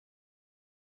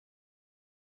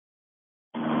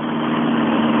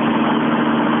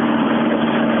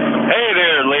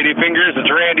Randy Fingers. It's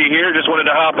Randy here. Just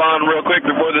wanted to hop on real quick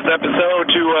before this episode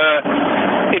to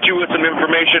hit you with some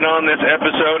information on this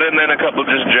episode and then a couple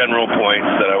just general points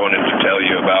that I wanted to tell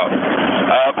you about.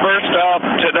 First off,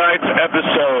 tonight's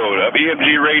episode of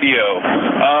EMG Radio.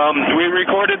 We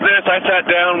recorded this. I sat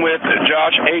down with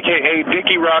Josh, a.k.a.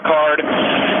 Dickey Rockhard,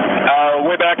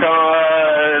 way back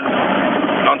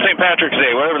on St. Patrick's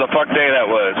Day, whatever the fuck day that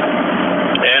was,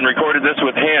 and recorded this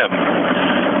with him.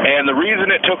 And the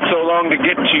reason it took so long to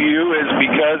get to you is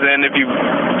because, and if you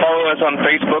follow us on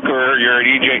Facebook or you're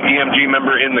an EMG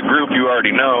member in the group, you already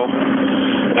know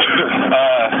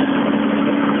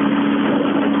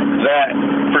that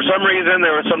for some reason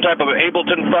there was some type of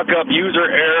Ableton fuck-up, user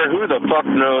error, who the fuck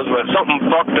knows, but something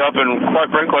fucked up, and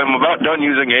quite frankly, I'm about done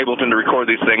using Ableton to record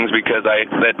these things because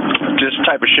that just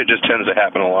type of shit just tends to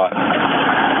happen a lot.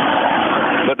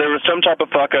 But there was some type of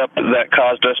fuck-up that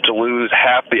caused us to lose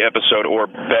half the episode or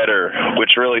better,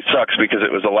 which really sucks because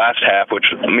it was the last half, which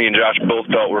me and Josh both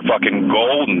felt were fucking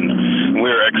golden. We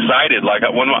were excited. Like,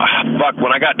 when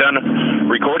I got done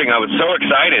recording, I was so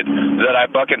excited that I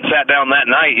fucking sat down that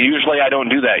night. Usually I don't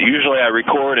do that. Usually I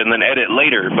record and then edit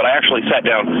later, but I actually sat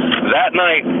down that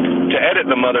night to edit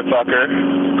the motherfucker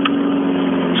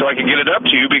so I could get it up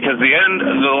to you because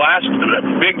the last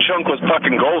big chunk was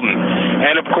fucking golden.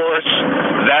 And of course,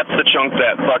 that's the chunk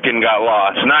that fucking got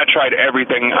lost. And I tried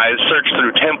everything. I searched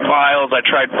through temp files. I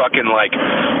tried fucking like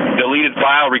deleted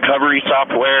file recovery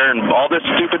software and all this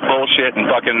stupid bullshit, and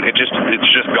fucking it's just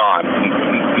gone.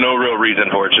 No real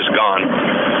reason for it. It's just gone.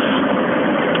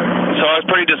 So I was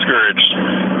pretty discouraged.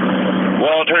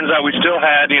 Well, it turns out we still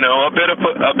had, a bit of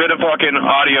fucking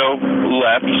audio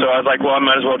left, so I was like, well, I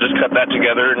might as well just cut that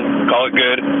together and call it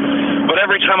good. But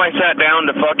every time I sat down,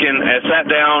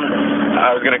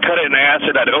 I was going to cut it in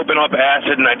acid, I'd open up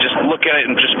acid, and I'd just look at it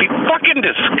and just be fucking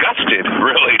disgusted,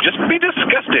 really. Just be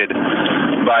disgusted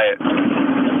by it.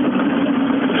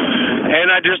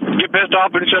 And I just get pissed off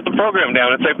and shut the program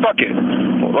down and say, fuck it.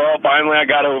 Well, finally I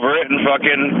got over it and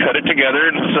fucking cut it together,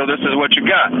 and so this is what you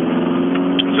got.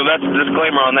 So that's a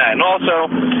disclaimer on that. And also,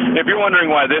 if you're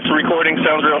wondering why this recording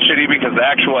sounds real shitty, because the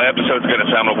actual episode's going to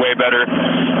sound way better,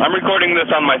 I'm recording this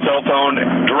on my cell phone,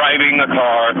 driving a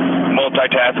car,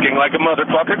 multitasking like a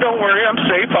motherfucker. Don't worry, I'm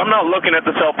safe. I'm not looking at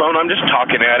the cell phone. I'm just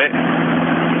talking at it.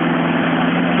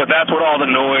 But that's what all the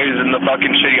noise and the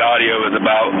fucking shitty audio is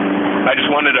about. I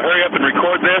just wanted to hurry up and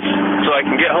record this so I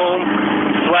can get home,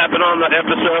 slap it on the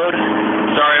episode.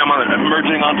 Sorry, I'm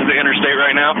merging onto the interstate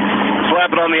right now.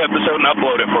 Slap it on the episode and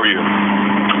upload it for you.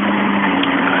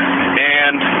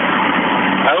 And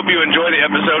I hope you enjoy the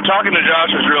episode. Talking to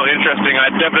Josh was real interesting.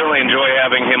 I definitely enjoy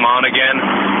having him on again.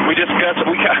 We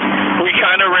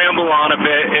kind of ramble on a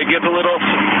bit. It gets a little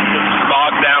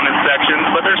bogged down in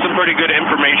sections, but there's some pretty good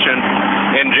information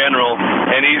in general.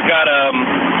 And he's got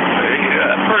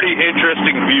a pretty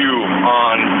interesting view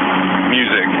on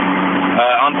music.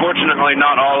 Unfortunately,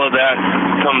 not all of that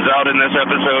comes out in this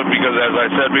episode because, as I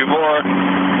said before,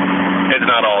 it's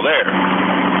not all there.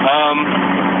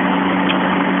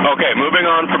 Okay, moving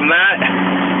on from that.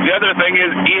 The other thing is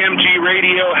EMG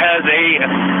Radio has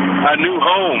a new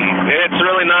home. It's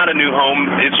really not a new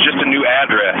home. It's just a new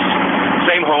address.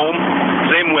 Same home,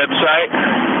 same website,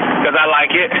 because I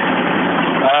like it.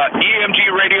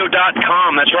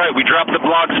 EMGradio.com. That's right. We dropped the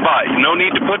blog spot. No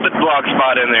need to put the blog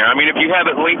spot in there. I mean, if you have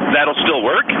it linked, that'll still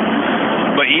work.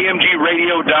 But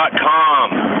EMGradio.com.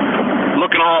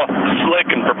 Looking all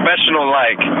slick and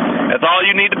professional-like. That's all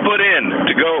you need to put in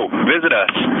to go visit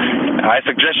us. I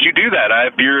suggest you do that.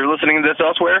 If you're listening to this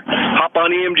elsewhere, hop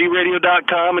on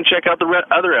EMGradio.com and check out the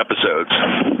other episodes.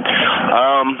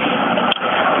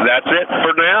 That's it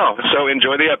for now. So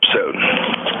enjoy the episode.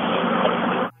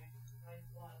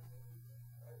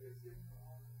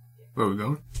 Where are we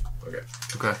going?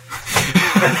 Okay.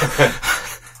 I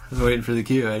was waiting for the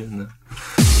cue. I didn't know.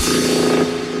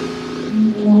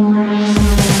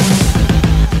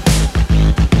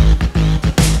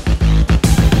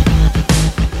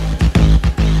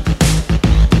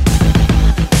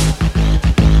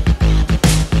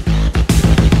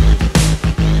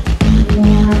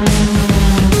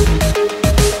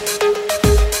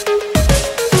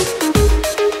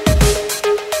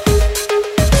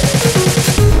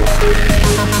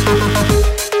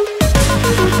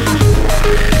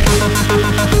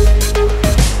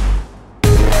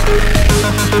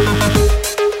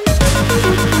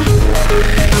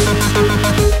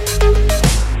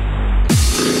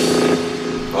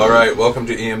 Welcome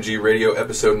to EMG Radio,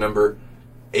 episode number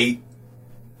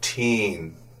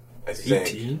 18, I think.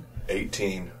 18?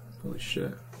 18. Holy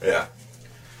shit. Yeah.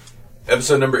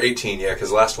 Episode number 18, yeah,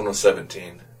 because last one was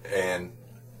 17. And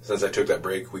since I took that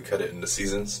break, we cut it into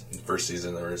seasons. In the first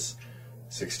season, there was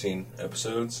 16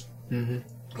 episodes. Mm-hmm.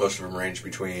 Most of them range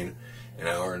between an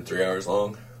hour and 3 hours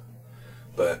long.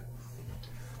 But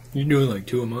You're doing like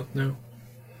 2 a month now?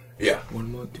 yeah, 1 a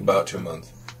month? 2 about 2 a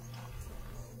month.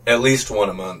 At least 1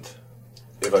 a month.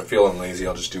 If I'm feeling lazy,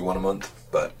 I'll just do 1 a month.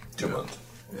 But 2 a month.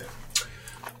 Yeah.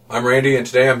 I'm Randy, and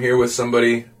today I'm here with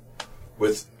somebody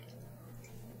with...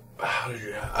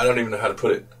 I don't even know how to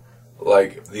put it.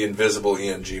 Like the invisible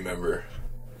EMG member.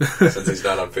 Since he's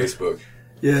not on Facebook.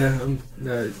 Yeah, I'm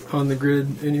not on the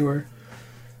grid anywhere.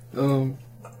 Yeah,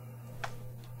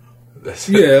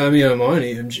 I mean, I'm on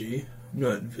EMG. I'm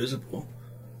not invisible.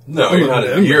 No, I'm you're a not.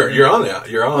 member. You're on that.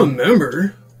 You're I'm a on.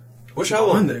 member. Which I'm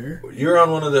album? on there. You're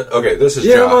on one of the. Okay, this is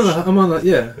Yeah, Josh. I'm on the.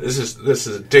 Yeah. This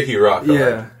is Dickey Rock.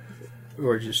 Yeah.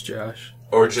 Or just Josh.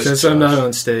 Or just Since Josh. I'm not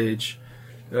on stage,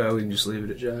 we can just leave it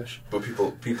at Josh. But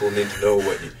people need to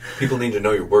know people need to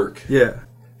know your work. Yeah.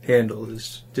 Handle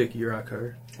is Dickey Rock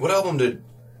Hard. What album did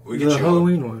we get The you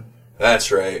Halloween on? one.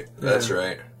 That's right. That's Yeah.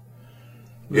 right.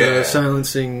 Yeah.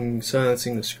 Silencing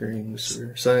the screams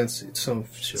or some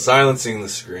show. Silencing the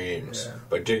Screams Yeah.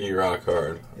 by Dickey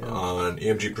Rockhard Yeah. on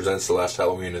EMG Presents The Last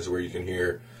Halloween is where you can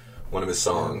hear one of his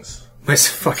songs. My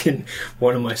fucking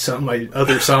my other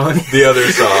song. The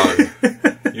other song.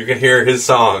 You can hear his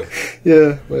song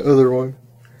Yeah, my other one.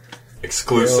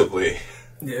 exclusively.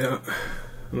 Yeah,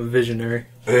 I'm a visionary.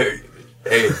 Hey.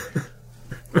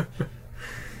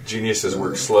 Geniuses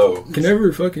work slow. Can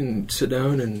never fucking sit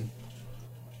down and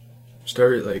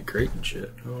start it like great and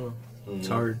shit. I don't know. It's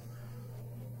hard.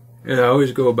 And I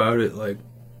always go about it like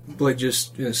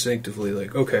just instinctively,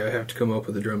 like, okay, I have to come up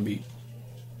with a drum beat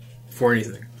for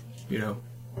anything. You know,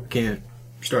 I can't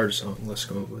start a song unless I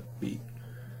come up with a beat.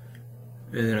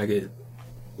 And then I get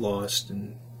lost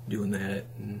in doing that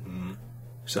and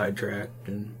sidetracked.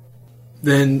 And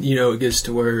then, it gets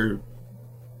to where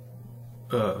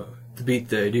the beat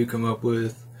that I do come up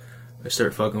with, I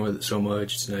start fucking with it so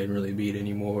much, it's not even really a beat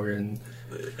anymore. And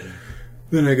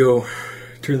then I go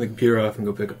turn the computer off and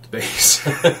go pick up the bass.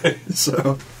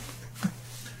 So...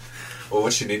 Well,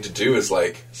 what you need to do is,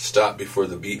 stop before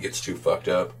the beat gets too fucked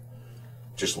up.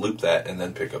 Just loop that and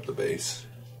then pick up the bass.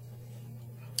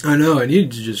 I know, I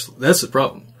need to just... That's the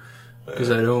problem.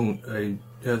 Because I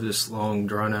have this long,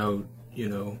 drawn-out,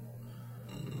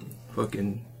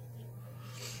 fucking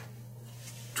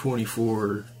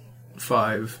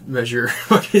 24/5 measure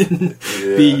fucking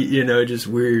beat, just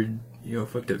weird,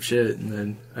 fucked up shit. And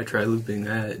then I try looping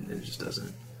that, and it just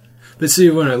doesn't. But see,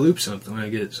 when I loop something, when I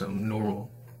get something normal,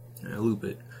 and I loop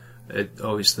it, I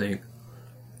always think,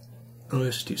 oh,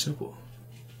 this is too simple.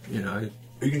 You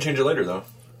can change it later, though.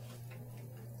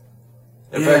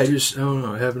 In I fact, don't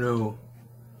know. I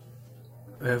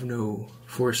have no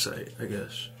foresight, I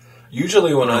guess.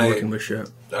 usually when I'm working with shit.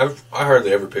 I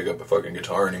hardly ever pick up a fucking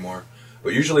guitar anymore.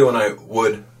 But usually when I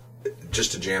would,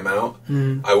 just to jam out,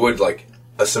 I would,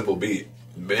 a simple beat.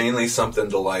 Mainly something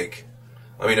to,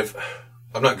 if...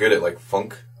 I'm not good at,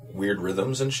 funk, weird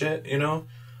rhythms and shit, As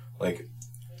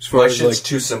far my as shit's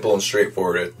too simple and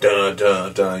straightforward. It's dun,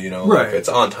 dun, dun, Right. It's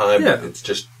on time. Yeah. It's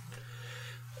just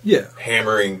yeah,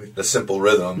 hammering the simple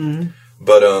rhythm.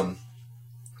 But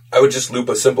I would just loop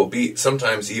a simple beat,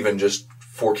 sometimes even just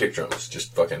 4 kick drums,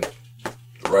 just fucking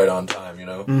right on time,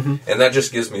 And that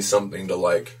just gives me something to,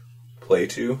 play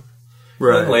to.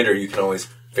 right. And then later you can always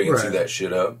fancy Right. that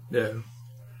shit up. Yeah,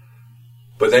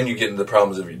 But then you get into the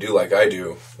problems if you do like I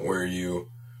do, where you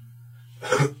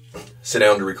sit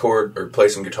down to record or play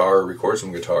some guitar or record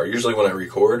some guitar. Usually when I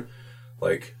record,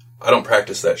 I don't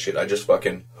practice that shit. I just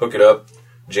fucking hook it up,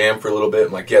 jam for a little bit.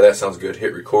 I'm like, yeah, that sounds good.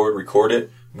 Hit record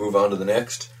it, move on to the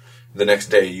next. The next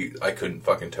day, I couldn't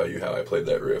fucking tell you how I played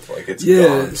that riff. It's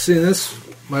gone. See, that's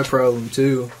my problem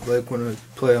too. When I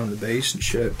play on the bass and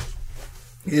shit,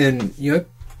 and I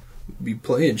be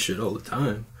playing shit all the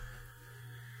time.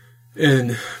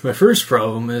 And my first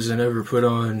problem is I never put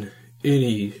on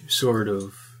any sort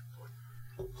of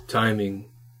timing,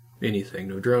 anything.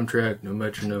 No drum track, no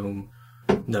metronome,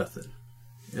 nothing.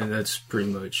 And that's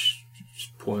pretty much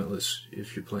just pointless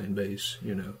if you're playing bass,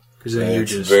 Because then you're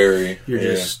just,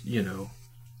 you're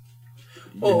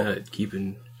not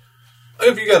keeping...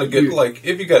 If you got a good,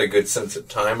 if you got a good sense of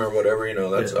time or whatever,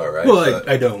 that's all right. Well,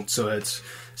 I don't, so it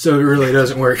really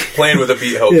doesn't work. Playing with a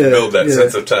beat helps build that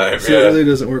sense of time. So it really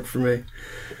doesn't work for me.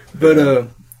 But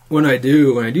when I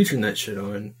do turn that shit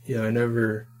on,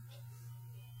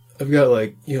 I've got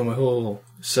my whole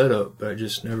setup, but I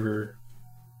just never.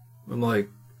 I'm like,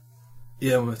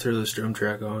 I'm gonna throw this drum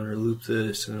track on or loop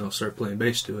this, and then I'll start playing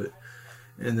bass to it,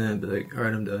 and then be like, all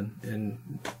right, I'm done,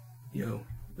 and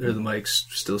or the mic's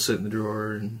still sit in the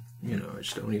drawer, and I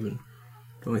just don't even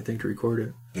think to record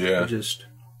it. Yeah. I just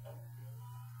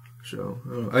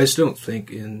don't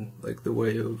think in like the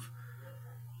way of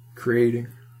creating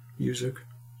music.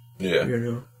 Yeah.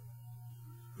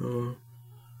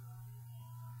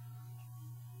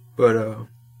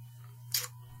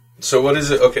 So what is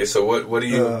it? Okay, so what do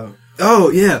you?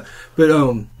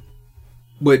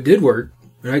 What did work,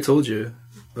 and I told you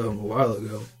a while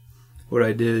ago, what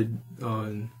I did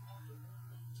on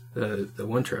the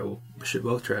one track,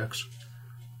 both tracks,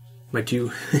 my two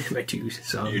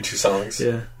songs. Your 2 songs?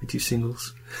 Yeah, my 2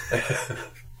 singles.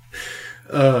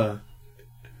 I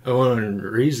went on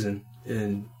Reason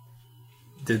and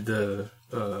did the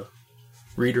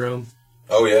redrum.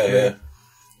 Oh yeah.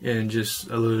 And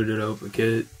I loaded up a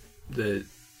kit that.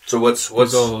 So what's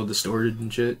all distorted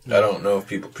and shit? I don't know if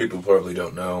people probably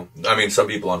don't know. I mean, some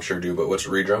people I'm sure do, but what's a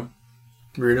redrum?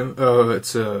 Redrum? Oh,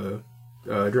 it's a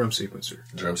drum sequencer.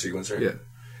 Drum sequencer? Yeah.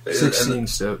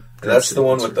 16-step. That's the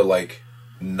one with the like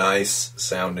nice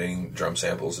sounding drum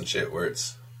samples and shit, where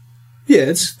it's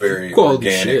very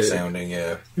organic sounding.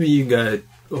 Yeah. I mean, you got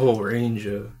a whole range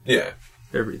of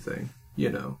everything.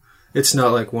 It's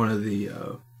not like one of the.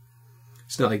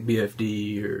 It's not like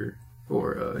BFD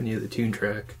or any of the tune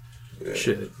track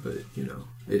shit, but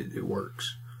it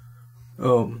works.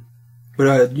 But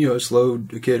I just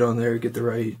load a kit on there, get the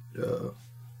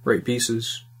right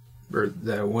pieces or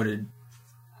that I wanted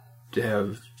to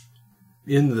have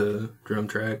in the drum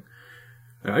track.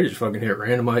 And I just fucking hit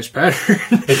randomized pattern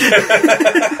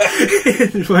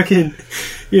and fucking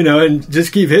and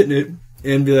just keep hitting it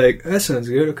and be like, that sounds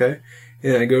good, okay.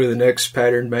 And I go to the next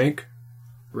pattern bank.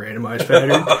 Randomized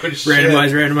pattern.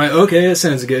 Randomize. Okay, that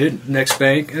sounds good. Next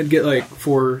bank. I'd get like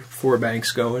four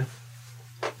banks going.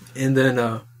 And then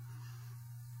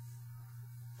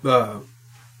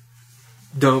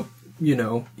dump,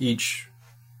 each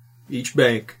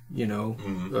bank,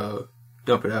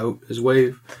 dump it out as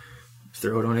wave,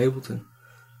 throw it on Ableton.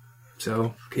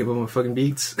 So keep up my fucking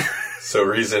beats. So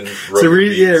Reason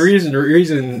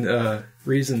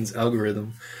Reason's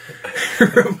algorithm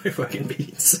wrote my fucking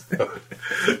beats.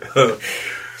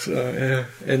 So yeah,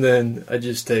 and then I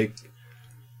just I'd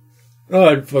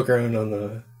fuck around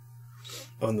on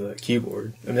the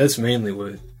keyboard. I mean, that's mainly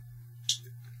what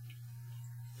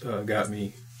got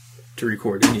me to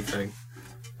record anything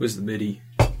was the MIDI.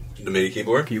 The MIDI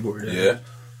keyboard. Yeah.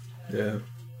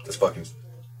 That's fucking.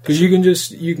 Because you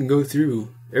can go through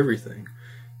everything,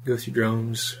 go through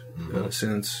drums,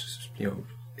 synths,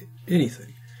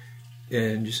 anything,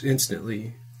 and just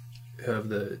instantly have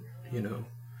the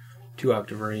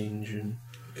 2-octave range and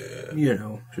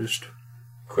just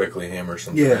quickly hammer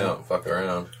something out, fuck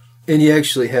around. And you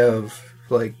actually have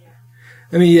you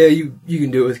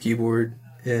can do it with keyboard,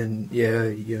 and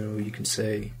you can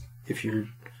say if you're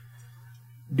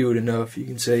do it enough, you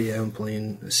can say I'm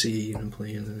playing a C and I'm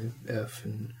playing an F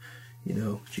and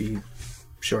G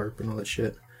sharp and all that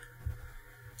shit.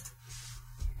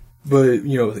 But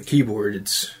with a keyboard,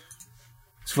 it's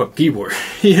a fucking keyboard.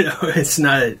 It's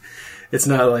not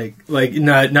like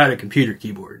not a computer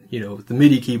keyboard. With the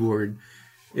MIDI keyboard,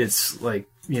 it's like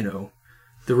the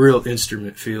real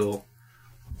instrument feel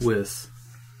with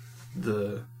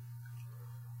the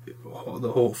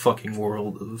whole fucking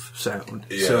world of sound.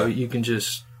 Yeah. So you can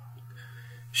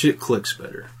shit clicks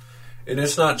better. And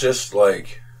it's not just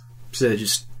like instead of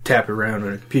just tap around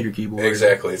on a computer keyboard.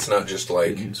 Exactly. It's not just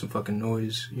like some fucking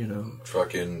noise,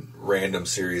 fucking random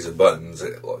series of buttons.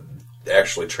 It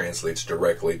actually translates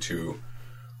directly to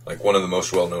like one of the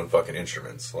most well-known fucking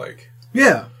instruments. Like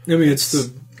I mean it's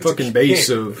the fucking base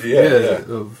of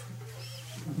of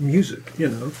music.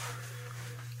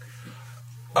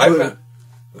 I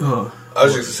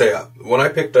was just gonna say when I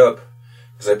picked up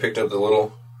the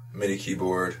little MIDI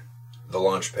keyboard, the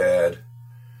launch pad,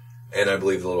 and I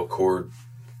believe the little chord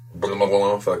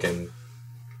fucking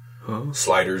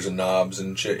sliders and knobs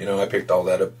and shit. I picked all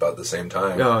that up about the same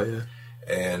time. Oh yeah.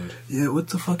 And what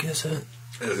the fuck is that?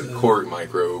 A chord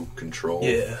micro control.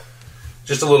 Yeah.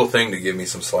 Just a little thing to give me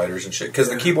some sliders and shit because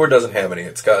the keyboard doesn't have any.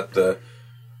 It's got the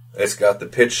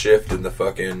pitch shift and the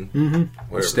fucking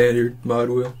standard mod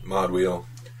wheel.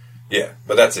 Yeah,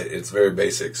 but that's it. It's very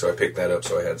basic, so I picked that up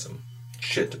so I had some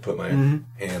shit to put my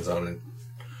hands on and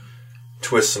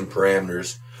twist some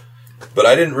parameters. But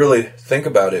I didn't really think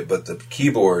about it, but the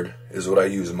keyboard is what I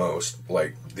use most.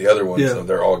 Like, the other ones,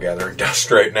 they're all gathering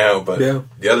dust right now, but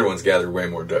the other ones gather way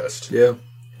more dust. Yeah.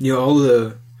 All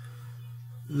the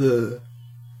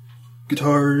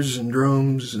guitars and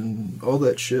drums and all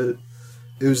that shit,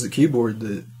 it was the keyboard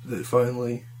that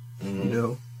finally,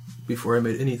 before I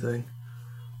made anything,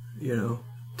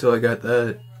 till I got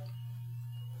that,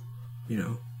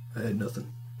 I had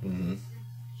nothing. Mm-hmm.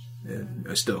 And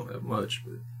I still don't have much,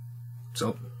 but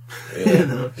something.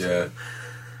 Yeah. Yeah.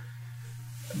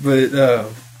 But,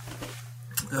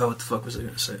 what the fuck was I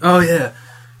going to say? Oh, yeah.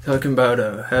 Talking about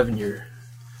having your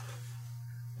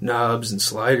knobs and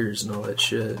sliders and all that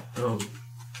shit.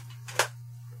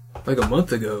 Like a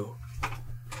month ago,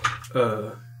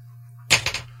 I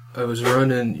was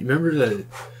running... You remember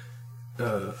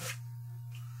that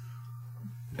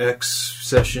X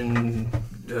Session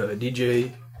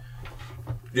DJ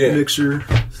mixer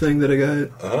thing that I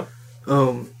got? Uh-huh.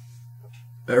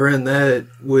 I ran that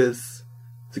with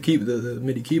the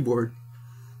MIDI keyboard,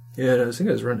 and I think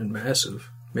I was running Massive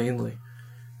mainly,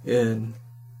 and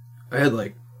I had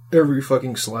like every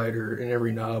fucking slider and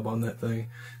every knob on that thing,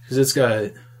 because it's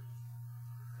got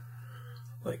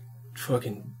like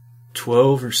fucking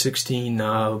 12 or 16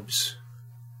 knobs,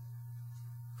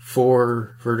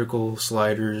 4 vertical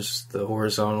sliders, the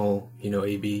horizontal,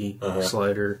 AB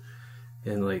slider,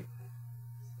 and like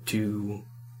 2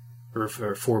 or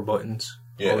 4 buttons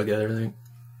altogether,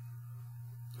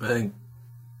 I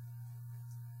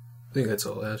think that's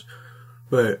all it has.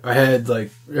 But I had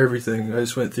like everything. I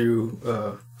just went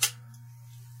through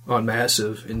on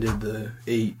Massive and did the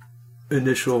 8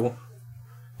 initial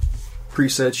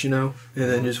presets, and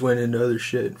then just went into other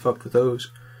shit and fucked with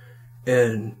those.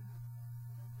 And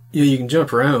you can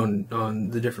jump around on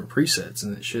the different presets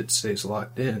and that shit stays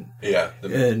locked in. Yeah.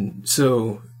 And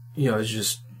so, I was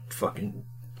just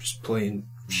playing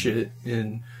shit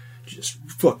and just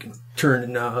fucking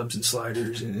turning knobs and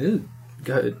sliders, and it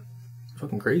got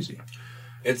fucking crazy.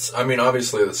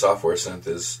 Obviously the software synth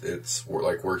it's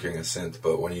like working a synth,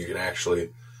 but when you can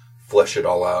actually flesh it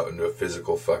all out into a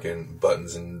physical fucking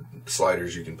buttons and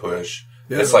sliders you can push,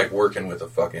 it's like working with a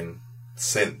fucking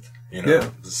synth,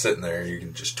 Just sitting there, you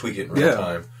can just tweak it in real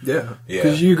time. Yeah.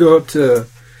 Because you go up to,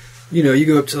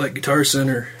 like Guitar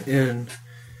Center and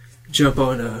jump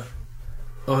on a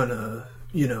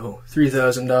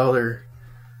 $3,000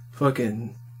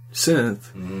 fucking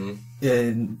synth,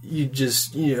 and you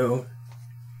just, you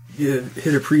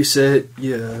hit a preset,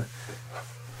 you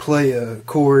play a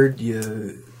chord,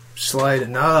 you slide a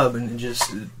knob, and it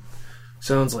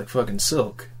sounds like fucking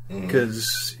silk.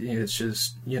 Because it's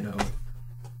just,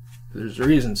 there's a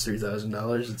reason it's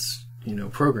 $3,000. It's,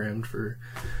 programmed for,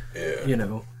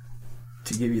 to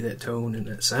give you that tone and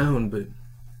that sound. But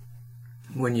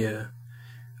when you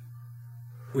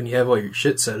have all your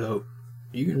shit set up,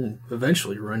 you can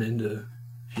eventually run into,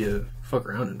 if you fuck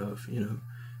around enough,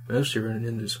 eventually running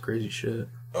into some crazy shit.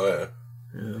 Oh, yeah.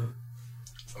 Yeah.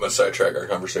 I'm going to sidetrack our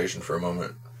conversation for a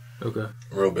moment. Okay.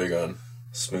 I'm real big on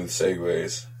smooth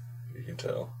segues, you can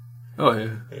tell. Oh,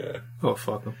 yeah. Yeah. Oh,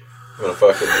 fuck them. I'm going to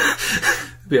fucking...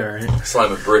 Be alright.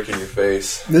 Slime a brick in your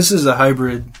face. This is a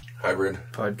hybrid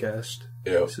podcast.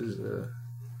 Yeah. This is a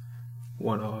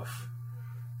one-off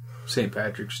St.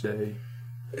 Patrick's Day.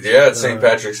 Yeah, it's St.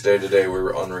 Patrick's Day today.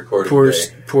 We're on recording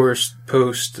day.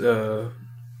 Post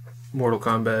Mortal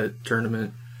Kombat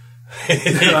tournament.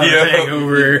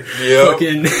 Hangover.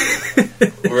 Fucking.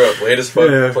 We're up late as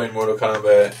fuck playing Mortal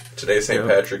Kombat. Today's St.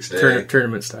 Patrick's Day.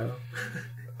 Tournament style.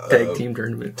 Tag team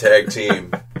tournament. Tag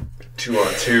team.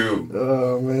 2-on-2.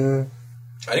 Oh, man.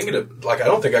 I didn't get I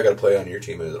don't think I got to play on your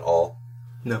team at all.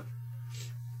 No.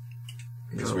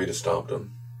 Because we just stomped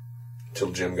him.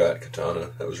 Till Jim got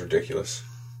Katana. That was ridiculous.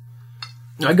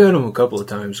 I got him a couple of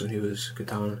times when he was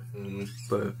Katana.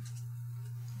 But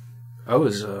I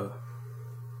was, I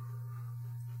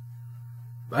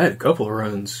had a couple of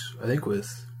runs, I think,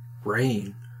 with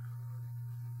Rain.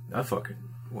 I fucking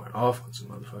went off on some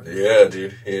motherfuckers. Yeah,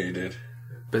 dude. Yeah, you did.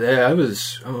 But yeah, I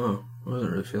wasn't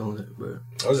really feeling it, but...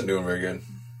 I wasn't doing very good.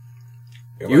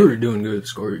 You were doing good at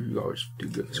Scorpion. You always do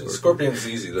good at Scorpion. Scorpion's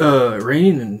easy, though.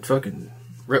 Rain and fucking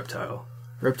Reptile.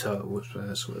 Reptile was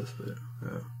ass with, but,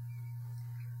 yeah.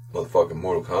 Motherfucking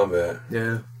Mortal Kombat.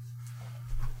 Yeah.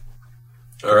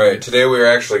 Alright, today we're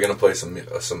actually going to play some...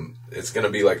 It's going to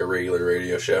be like a regular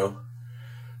radio show.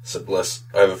 So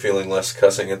I have a feeling less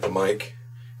cussing at the mic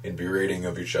and berating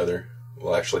of each other.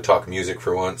 We'll actually talk music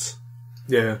for once.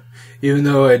 Yeah. Even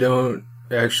though I don't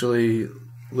actually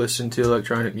listen to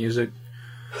electronic music.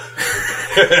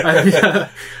 I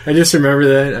just remember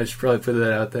that. I should probably put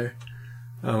that out there.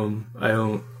 I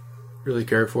don't really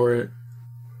care for it.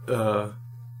 But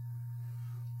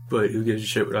who gives a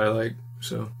shit what I like?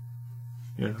 So,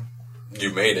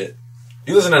 You made it.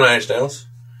 You listen to Nine Inch Nails?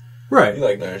 Right. You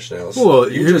like Nine Inch Nails. Well,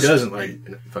 who doesn't like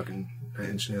fucking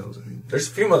Nine Inch Nails? I mean, there's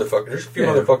a few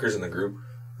motherfuckers in the group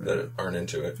that aren't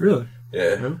into it. Really?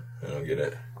 Yeah. No? I don't get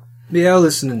it. Yeah, I'll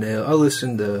listen to Nail. Well,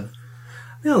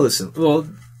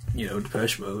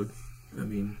 Depeche Mode. I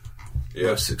mean,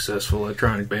 most successful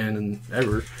electronic band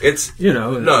ever. It's listen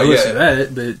to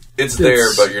that, but it's there,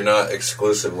 but you're not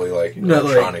exclusively like an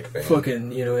electronic band.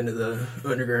 Fucking into the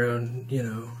underground,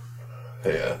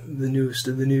 yeah, the newest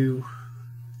of the new.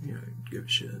 Give a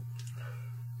shit.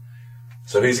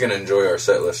 So he's gonna enjoy our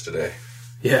set list today.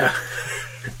 Yeah.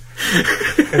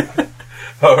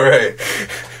 All right.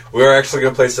 We're actually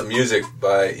going to play some music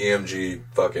by EMG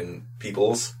fucking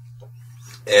peoples.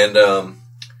 And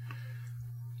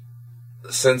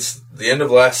since the end of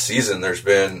last season, there's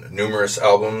been numerous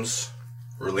albums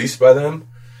released by them.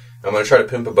 I'm going to try to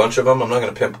pimp a bunch of them. I'm not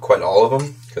going to pimp quite all of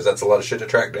them, because that's a lot of shit to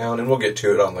track down, and we'll get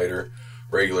to it on later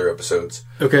regular episodes.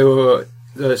 Okay, well,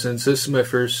 since this is my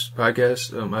first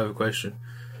podcast, I have a question.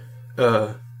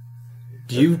 Do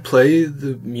you play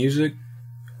the music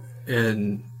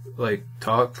and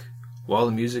talk while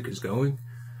the music is going?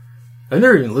 I've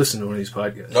never even listened to one of these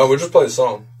podcasts. No, we just play the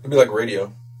song. It'd be like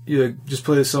radio. You just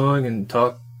play the song and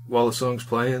talk while the song's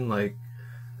playing,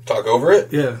 Talk over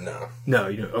it? Yeah. No,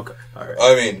 you don't. Okay, all right.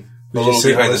 I mean, a little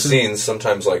behind the scenes.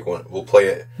 Sometimes, when we'll play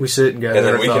it, we sit and gather and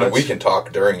then our we can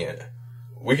talk during it.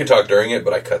 We can talk during it,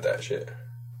 but I cut that shit.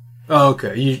 Oh,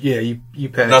 okay. You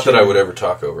patch. Not that I would ever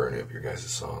talk over any of your guys'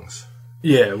 songs.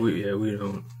 Yeah, we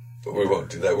don't. But we won't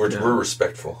do that. We're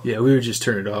respectful. Yeah, we would just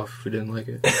turn it off if we didn't like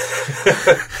it.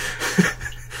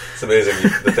 It's amazing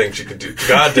the things you can do.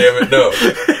 God damn it, no.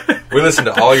 We listen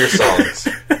to all your songs.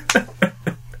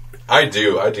 I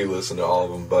do listen to all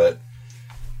of them, but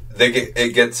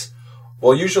it gets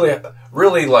usually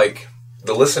really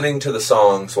the listening to the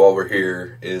songs while we're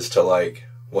here is to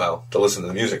listen to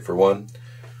the music for one,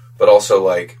 but also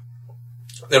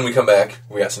then we come back,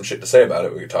 we got some shit to say about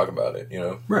it, we can talk about it,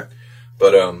 Right.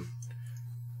 But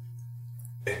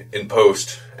in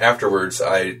post afterwards,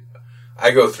 I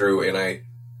go through and I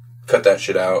cut that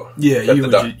shit out. Yeah,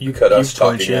 you cut us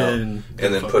talking out, and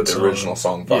then put the original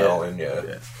song file in.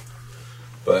 Yeah.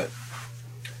 But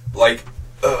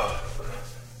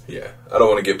yeah, I don't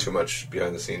want to give too much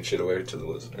behind the scenes shit away to the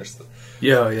listeners.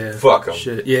 Yeah. Fuck them.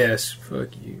 Shit. Yes.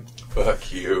 Fuck you.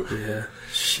 Fuck you. Yeah.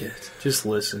 Shit. Just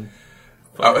listen.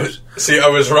 I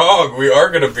was wrong. We are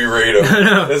going to berate them. I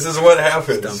know. This is what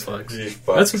happens. Dumb fucks. You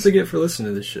fucks. That's what they get for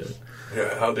listening to this shit.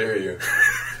 Yeah, how dare you.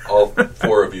 All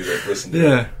 4 of you that listen to it.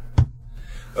 Yeah.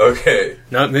 Okay.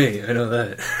 Not me. I know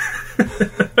that.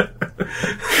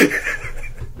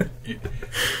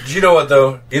 Do you know what,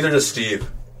 though? Either does Steve.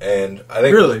 And I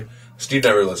think... Really? Steve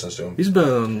never listens to him. He's been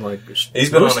on, He's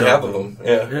been on half of them.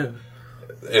 Yeah.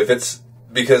 If it's...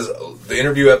 Because the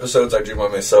interview episodes I do by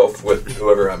myself with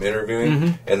whoever I'm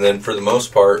interviewing, and then for the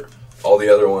most part, all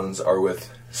the other ones are with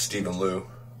Steve and Lou.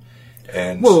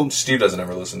 And Steve doesn't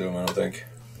ever listen to them, I don't think.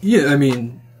 Yeah, I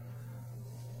mean,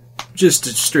 just to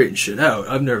straighten shit out,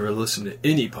 I've never listened to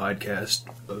any podcast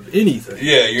of anything.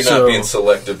 Yeah, you're not being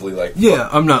selectively Yeah,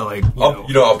 I'm not I'll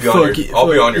be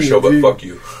on your show, but fuck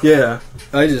you. Yeah,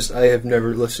 I have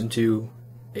never listened to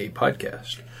a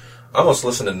podcast. I almost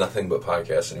listen to nothing but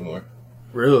podcasts anymore.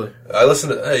 Really? I listen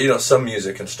to, some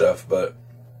music and stuff, but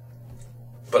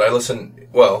I listen,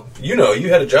 you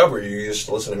had a job where you used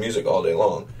to listen to music all day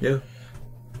long. Yeah.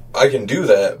 I can do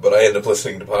that, but I end up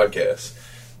listening to podcasts.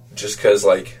 Just because,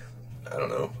 I don't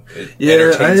know. It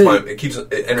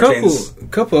entertains. A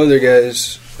couple other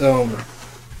guys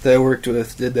that I worked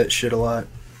with did that shit a lot.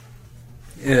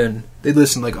 And they'd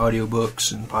listen to,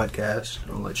 audiobooks and podcasts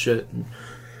and all that shit. And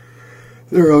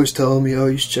they were always telling me,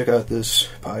 you should check out this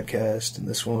podcast and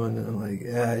this one. And I'm like,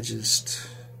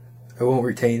 I won't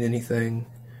retain anything.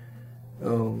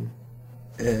 Well,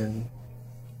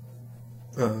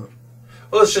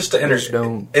 it's just to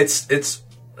entertain. It's.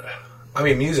 I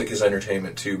mean, music is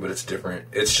entertainment too, but it's different.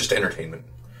 It's just entertainment.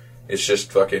 It's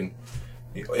just fucking.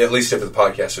 At least if the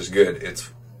podcast is good,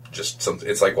 it's just something.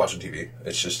 It's like watching TV.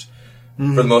 It's just, for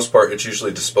the most part, it's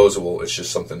usually disposable. It's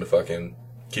just something to fucking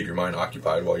keep your mind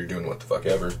occupied while you're doing what the fuck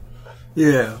ever.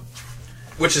 Yeah.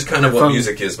 Which is kind of what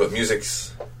music is, but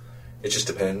music's. It just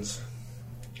depends.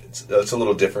 It's a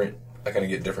little different. I kind of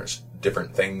get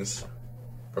different things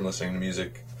from listening to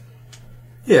music.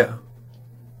 Yeah.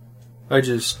 I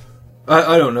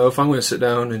don't know if I'm going to sit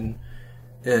down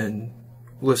and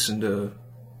listen to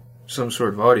some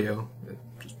sort of audio.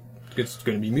 It's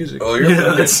going to be music. Oh,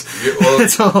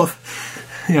 that's all.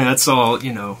 Yeah, that's all.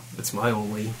 It's my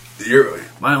only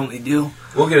deal.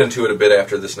 We'll get into it a bit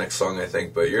after this next song, I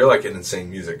think. But you're an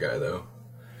insane music guy, though.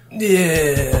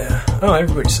 Yeah. Oh,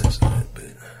 everybody says that, but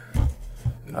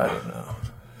I don't know.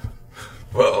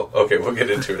 Well, okay, we'll get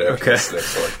into it after this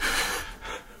next one.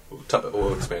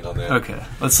 We'll expand on that. Okay,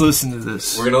 let's listen to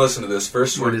this. We're going to listen to this.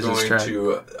 First, we're going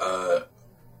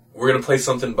to play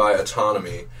something by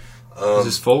Autonomy. Is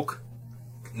this folk?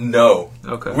 No.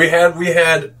 Okay. We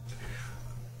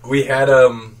had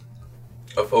a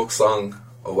folk song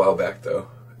a while back though.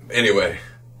 Anyway,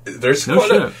 there's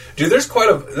quite a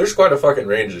fucking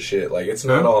range of shit. Like it's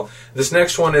not all. This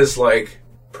next one is like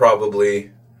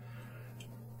probably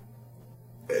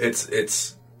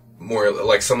it's more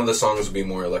like some of the songs will be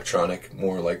more electronic,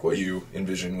 more like what you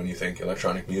envision when you think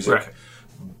electronic music. Right.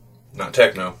 Not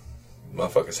techno.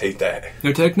 Motherfuckers hate that.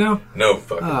 No techno? No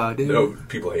fucking. No,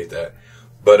 people hate that.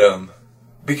 But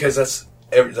because that's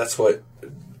what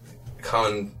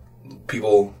common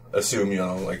people assume. You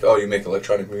know, like you make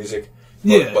electronic music.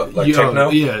 But like techno.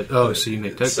 Yeah. Oh, so you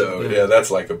make techno. So yeah,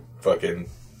 that's like a fucking.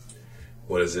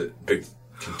 What is it? Big.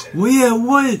 Well, yeah.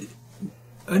 What?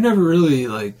 I never really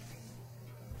like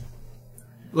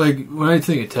when I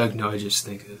think of techno, I just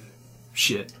think of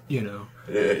shit. You know.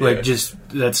 Yeah, just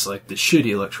that's like the shitty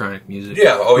electronic music.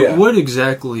 Yeah, But what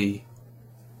exactly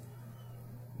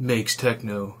makes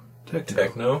techno?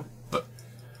 Techno?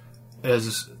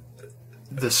 As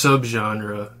the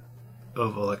subgenre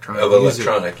of electronic music.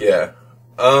 Electronic, yeah.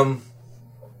 Because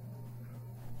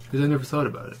I never thought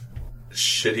about it.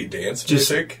 Shitty dance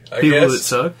just music, I people guess. That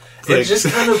suck? It's just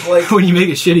kind of like... when you make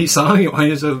a shitty song, it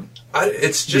winds up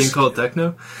it's just being called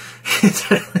techno?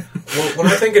 Well, when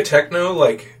I think of techno,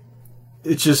 like...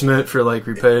 It's just meant for like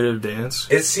repetitive dance.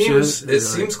 It seems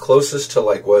closest to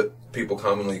like what people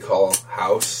commonly call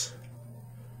house.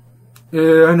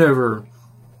 Yeah, I never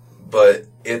got.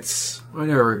 It's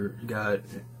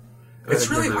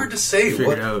really hard to say.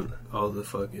 Figured out all the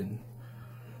fucking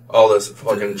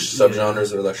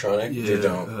subgenres of electronic. Yeah, they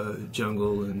don't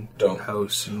jungle and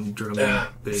house and drum and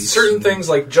bass. Certain things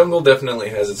like jungle definitely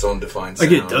has its own defined sound.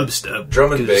 I get dubstep,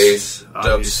 drum and bass,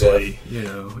 dubstep, you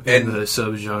know, and the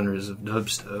subgenres of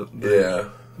dubstep. Yeah,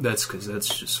 that's because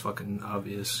that's just fucking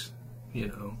obvious. You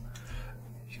know,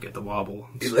 you get the wobble.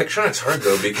 Electronic's hard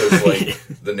though because like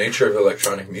the nature of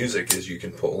electronic music is you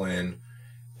can pull in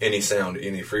any sound,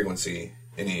 any frequency,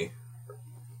 any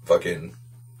fucking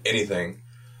anything.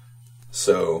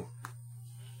 So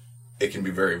it can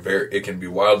be it can be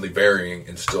wildly varying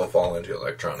and still fall into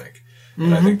electronic. Mm-hmm.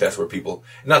 And I think that's where people,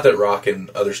 not that rock and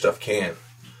other stuff can't,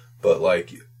 but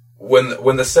like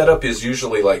when the setup is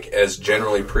usually like as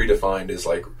generally predefined as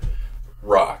like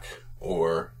rock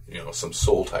or, you know, some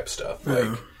soul type stuff.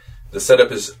 Like the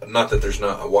setup is not that there's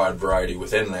not a wide variety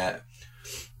within that,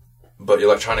 but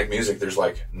electronic music, there's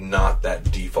like not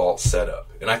that default setup.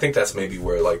 And I think that's maybe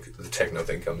where like the techno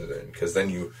thing comes in, because then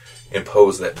you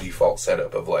impose that default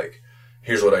setup of like,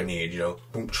 here's what I need, you know,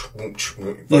 boom, boom,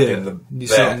 boom, you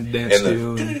got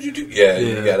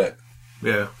it.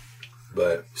 Yeah.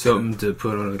 But something to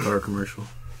put on a car commercial.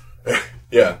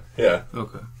 Yeah.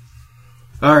 Okay.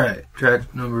 All right,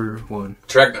 track number 1.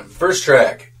 First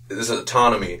track. This is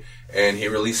Autonomy, and he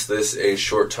released this a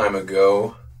short time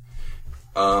ago.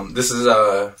 This is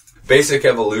a Basic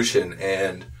Evolution,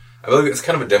 and I believe it's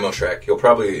kind of a demo track.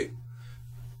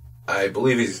 I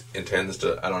believe he intends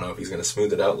to, I don't know if he's going to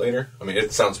smooth it out later. I mean,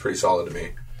 it sounds pretty solid to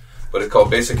me. But it's called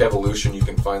Basic Evolution. You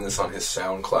can find this on his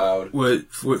SoundCloud.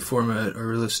 What format are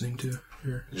we listening to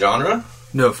here? Genre?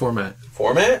 No, format.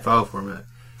 Format? File format.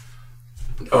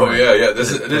 Oh, yeah.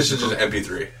 This is just an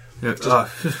MP3. Yeah.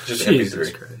 Just Jesus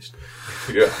MP3. Christ.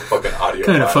 Yeah, fucking audio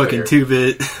kind file. Of fucking here.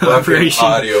 2-bit operation.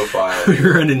 Audio file.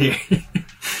 We're running here.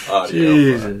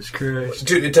 Jesus file. Christ.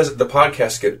 Dude, it does. The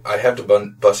podcast I have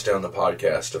to bust down the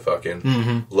podcast to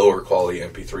fucking lower quality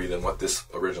MP3 than what this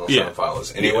original sound file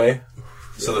is anyway. Yeah.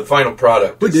 So the final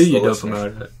product what is do you dump them out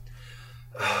at?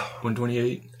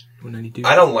 128? 192?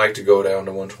 I don't like to go down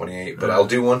to 128, but I'll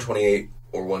do 128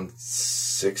 or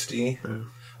 160.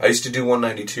 I used to do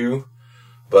 192.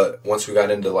 But once we got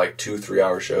into like 2-3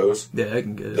 hour shows, I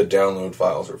can get it. The download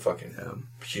files are fucking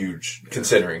huge.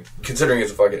 Considering it's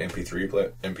a fucking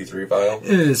MP3 file.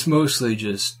 And it's mostly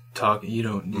just talking. You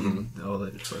don't need all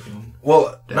that fucking.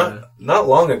 Well, not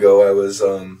long ago, I was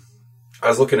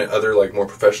looking at other like more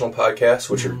professional podcasts,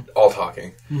 which are all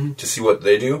talking, to see what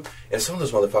they do, and some of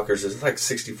those motherfuckers is like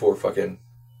 64 fucking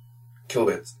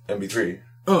kilobits MP3.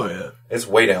 Oh yeah, it's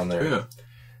way down there. Yeah.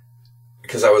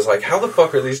 Because I was like, how the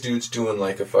fuck are these dudes doing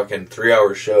like a fucking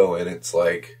 3-hour show and it's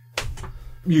like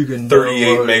you can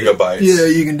 38 megabytes? Yeah,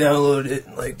 you can download it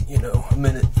in like, a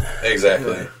minute.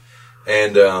 Exactly.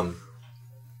 Yeah.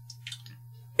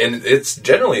 And it's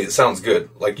generally, it sounds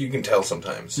good. Like you can tell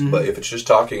sometimes. But if it's just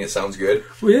talking, it sounds good.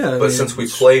 Well, yeah. But since we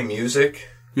play music,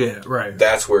 yeah, right.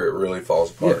 That's where it really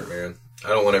falls apart, man. I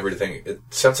don't want everything. It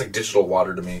sounds like digital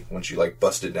water to me once you like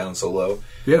bust it down so low.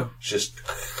 Yeah. It's just.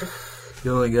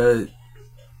 You only got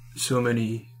so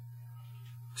many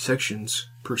sections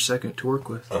per second to work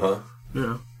with. Uh-huh.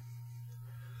 Yeah.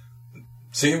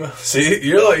 See,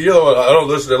 you're the one. I don't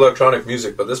listen to electronic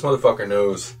music, but this motherfucker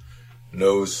knows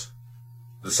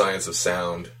the science of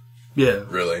sound. Yeah.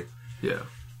 Really. Yeah.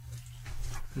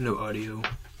 No audio.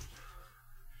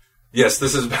 Yes,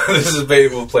 this is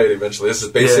we'll play it eventually. This is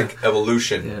Basic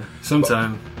Evolution. Yeah.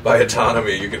 Sometime. By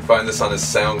Autonomy. You can find this on his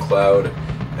SoundCloud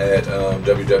at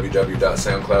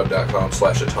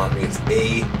www.soundcloud.com/autonomy. It's AUTONAMI.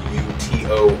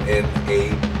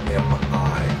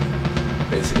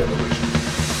 Basic Evolution.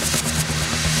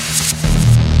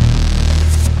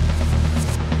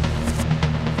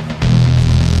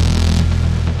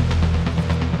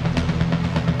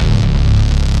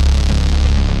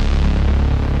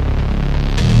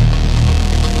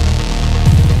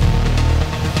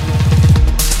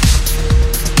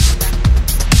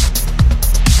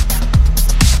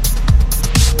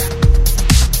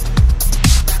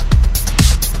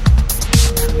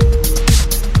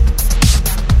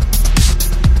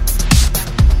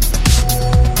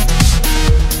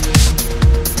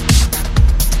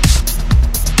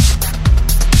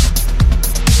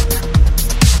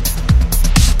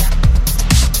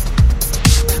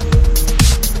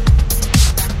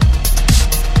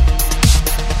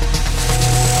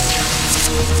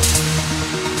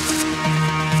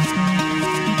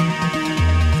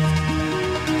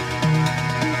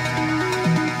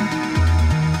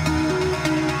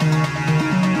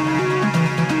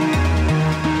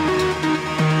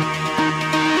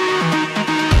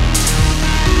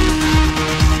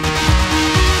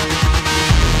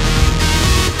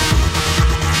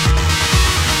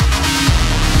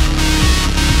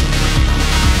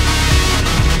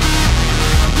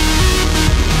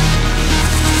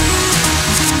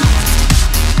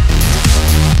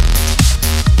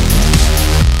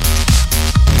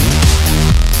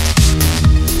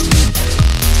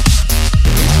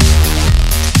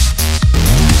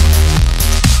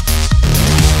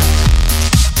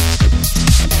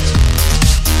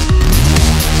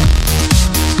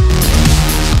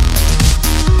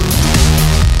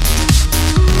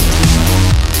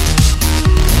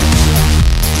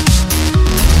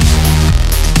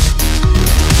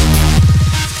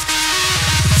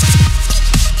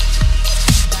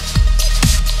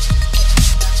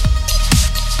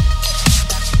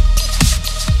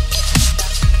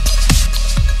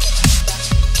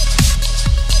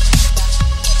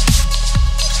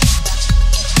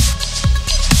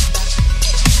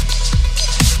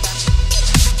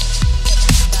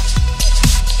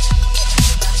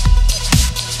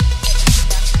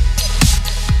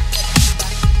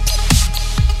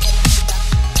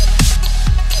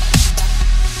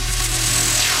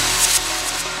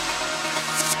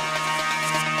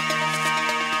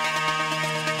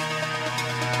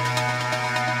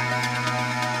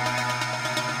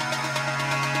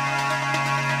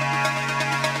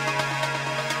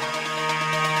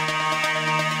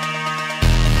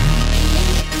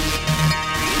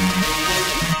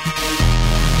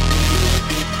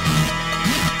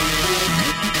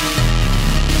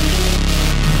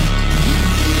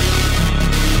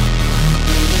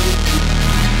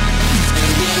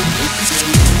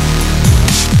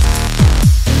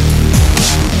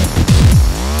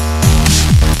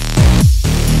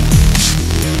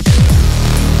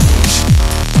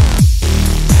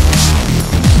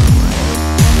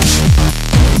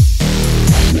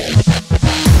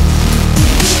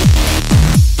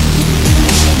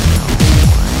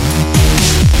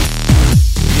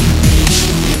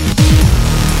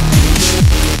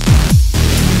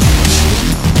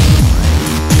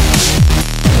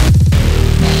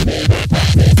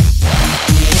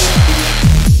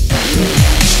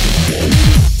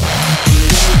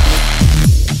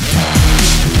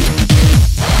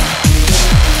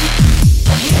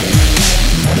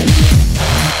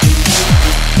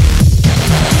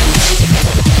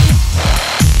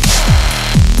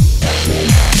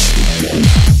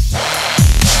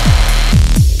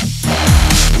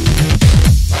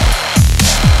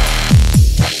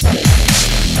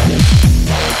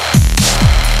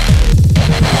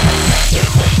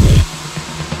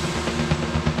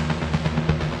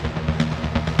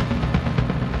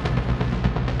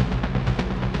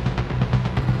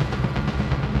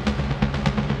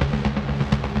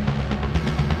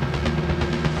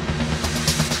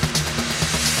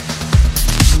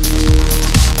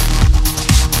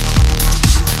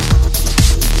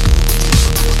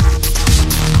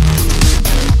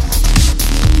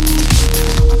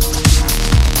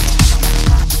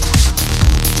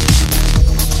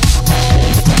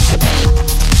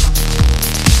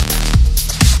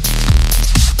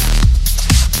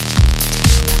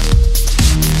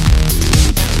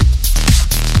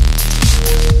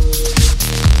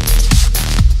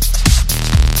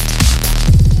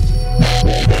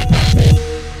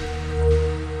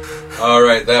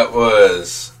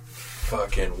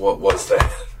 fucking, what was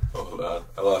that? Hold on.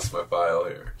 I lost my file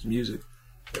here. It's music.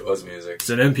 It was music. It's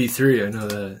an MP3, I know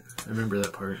that. I remember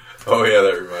that part. Oh yeah,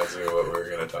 that reminds me of what we were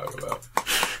going to talk about.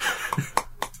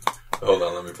 Hold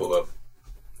on, let me pull up.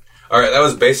 Alright, that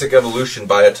was Basic Evolution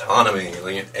by Autonomy.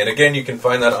 And again, you can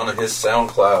find that on his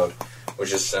SoundCloud,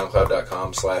 which is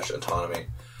soundcloud.com/autonomy.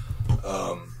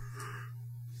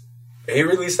 He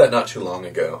released that not too long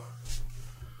ago.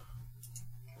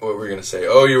 What were we going to say?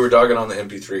 Oh, you were dogging on the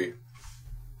MP3.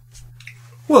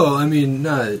 Well, I mean,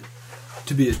 not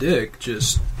to be a dick,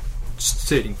 just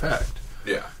stating fact.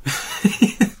 Yeah.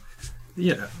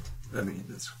 Yeah. I mean,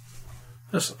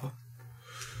 that's all.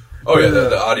 Oh, yeah,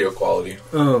 the audio quality.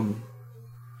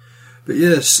 But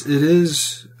yes, it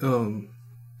is a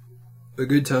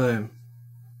good time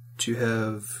to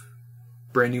have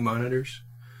brand new monitors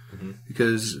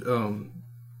because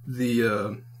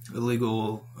the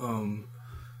illegal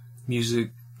music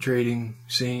trading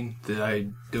scene that I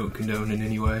don't condone in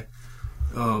any way.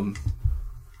 A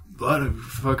lot of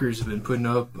fuckers have been putting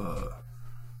up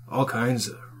all kinds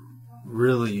of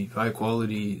really high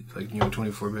quality, like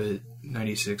 24-bit,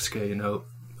 96K and up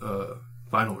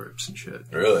vinyl rips and shit.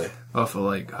 Really? Off of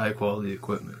like high quality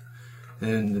equipment,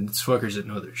 and it's fuckers that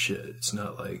know their shit. It's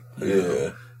not like you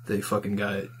know, they fucking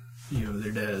got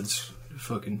their dad's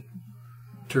fucking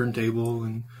turntable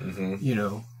and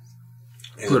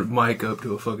put a mic up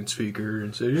to a fucking speaker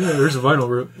and say, yeah, there's a vinyl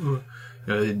rip.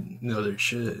 They know their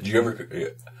shit. Do you ever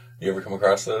come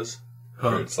across those?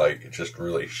 Where it's like just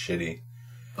really shitty.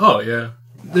 Oh yeah,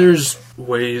 there's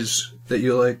ways that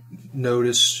you like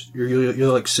notice.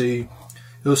 You'll like see.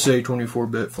 It'll say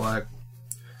 24-bit FLAC,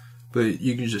 but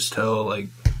you can just tell like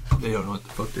they don't know what the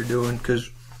fuck they're doing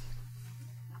because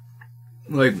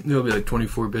like it'll be like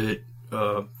 24-bit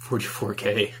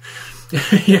 44K.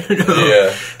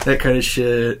 Yeah, that kind of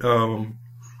shit.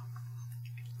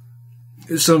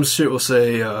 Some shit will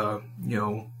say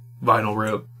vinyl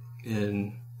rip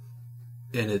and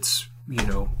it's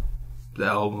the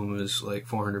album is like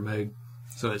 400 meg,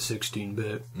 so it's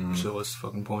 16-bit. So what's the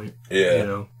fucking point?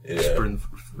 Yeah, just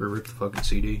rip the fucking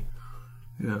CD.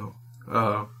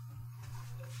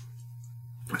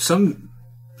 Some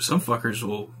fuckers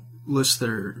will list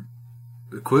their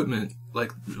equipment,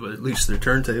 like at least their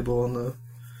turntable on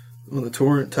the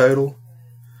torrent title.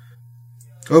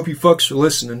 I hope you fucks are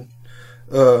listening.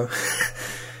 They'll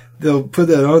put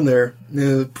that on there.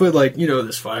 They'll put like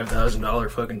this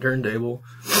 $5,000 fucking turntable.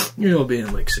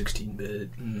 Being like 16-bit.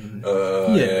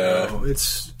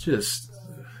 It's just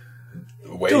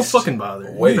waste. Don't fucking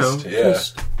bother. Waste.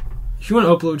 Just, if you want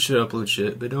to upload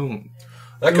shit, but don't.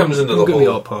 That comes into the whole. Don't get me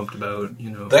all whole. pumped about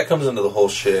That comes into the whole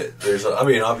shit.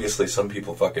 Obviously, some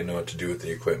people fucking know what to do with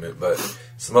the equipment, but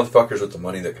some motherfuckers with the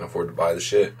money that can afford to buy the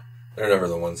shit, they're never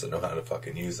the ones that know how to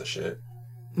fucking use the shit.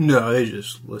 No, they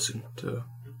just listen to.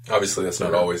 Obviously, that's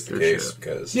not always the case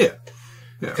because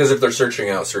because if they're searching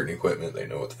out certain equipment, they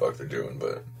know what the fuck they're doing,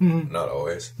 but not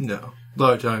always. No, a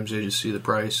lot of times they just see the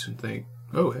price and think,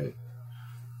 "Oh, hey,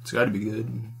 it's got to be good,"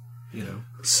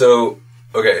 So,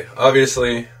 okay,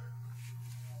 obviously,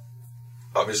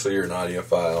 you're an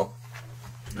audiophile.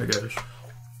 I guess.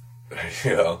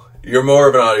 You're more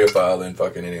of an audiophile than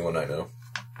fucking anyone I know.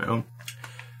 Yeah.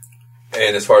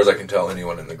 And as far as I can tell,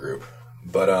 anyone in the group.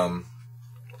 But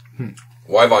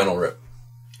why vinyl rip?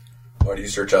 Why do you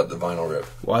search out the vinyl rip?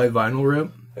 Why vinyl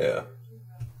rip? Yeah.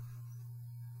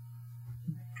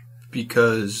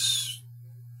 Because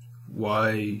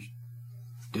why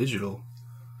digital?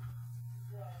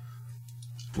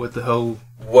 What the hell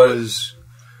was?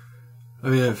 I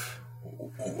mean,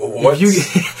 what's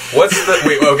the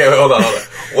wait? Okay, hold on.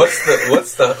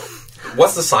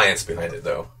 What's the science behind it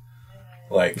though?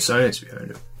 Like the science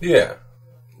behind it. Yeah.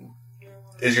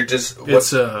 Is you're just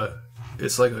it's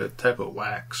like a type of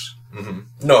wax.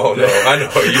 Mm-hmm. No, I know.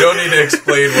 You don't need to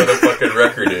explain what a fucking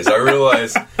record is. I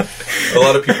realize a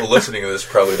lot of people listening to this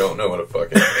probably don't know what a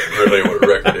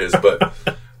record is, but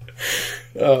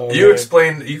you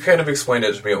kind of explained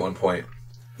it to me at one point.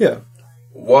 Yeah.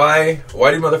 Why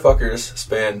do motherfuckers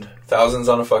spend thousands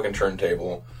on a fucking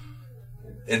turntable,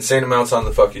 insane amounts on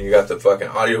the fucking, you got the fucking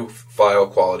audio file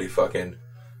quality fucking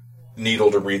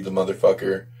needle to read the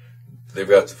motherfucker. They've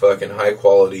got the fucking high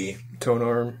quality tone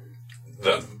arm.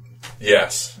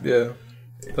 Yes. Yeah.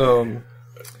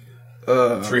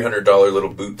 $300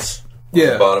 little boots.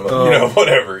 Yeah. On the bottom of,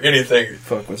 whatever. Anything.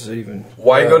 Fuck was it even?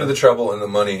 Why go to the trouble and the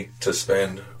money to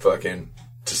spend fucking,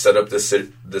 to set up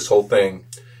this whole thing,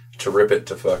 to rip it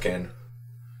to fucking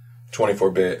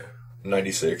 24-bit,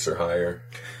 96 or higher?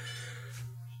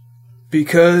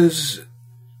 Because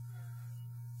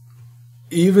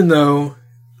even though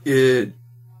it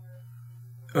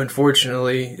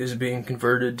unfortunately, is being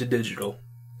converted to digital.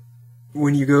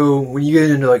 When you get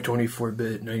into like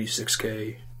 24-bit,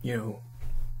 96K,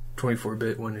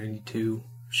 24-bit, 192,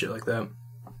 shit like that,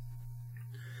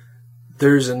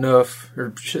 there's enough,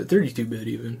 or shit, 32-bit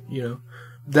even,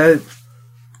 that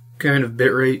kind of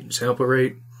bit rate, sample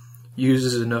rate,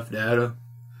 uses enough data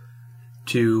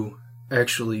to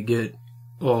actually get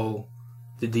all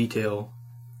the detail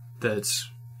that's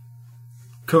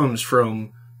comes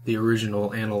from the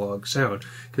original analog sound.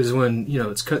 Because when,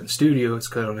 it's cut in studio, it's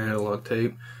cut on analog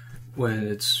tape. When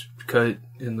it's cut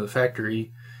in the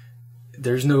factory,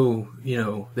 there's no,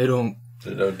 they don't...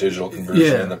 There's no digital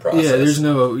conversion in the process. Yeah, there's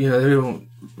no, they don't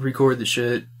record the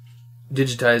shit,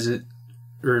 digitize it,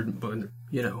 or,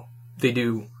 they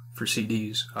do for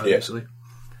CDs, obviously. Yeah.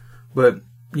 But,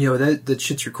 that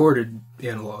shit's recorded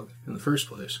analog in the first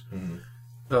place.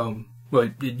 Mm-hmm. Well,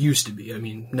 it used to be. I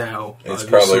mean, now... It's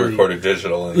probably recorded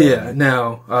digital.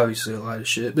 Now, obviously, a lot of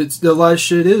shit. But a lot of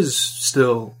shit is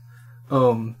still...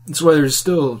 that's why there's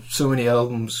still so many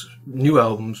new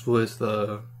albums with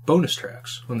bonus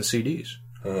tracks on the CDs.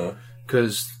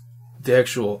 Because the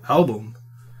actual album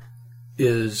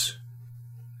is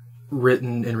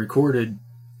written and recorded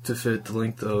to fit the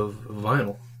length of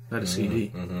vinyl, not a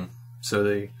CD. Mm-hmm. So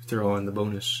they throw on the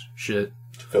bonus shit.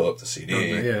 To fill up the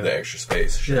CD, the extra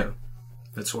space. Shit. Yeah.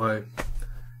 That's why,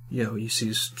 you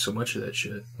see so much of that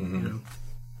shit,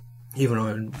 even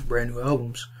on brand new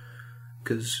albums,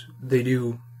 because they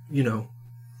do,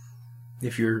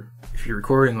 if you're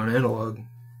recording on analog,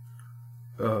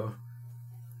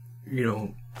 you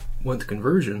don't want the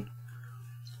conversion,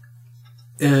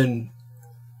 and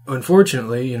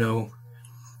unfortunately,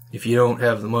 if you don't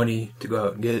have the money to go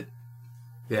out and get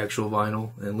the actual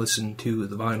vinyl and listen to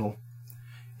the vinyl,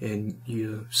 and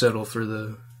you settle for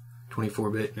the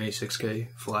 24-bit, 96K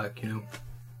FLAC,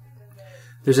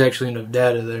 there's actually enough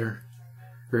data there,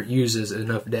 or it uses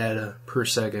enough data per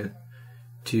second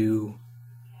to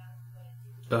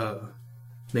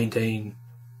maintain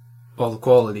all the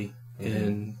quality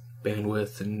and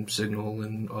bandwidth and signal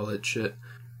and all that shit,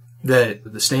 that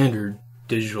the standard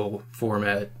digital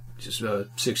format, just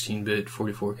 16-bit,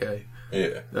 44K,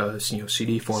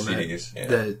 CD format, CDs,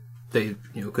 that they,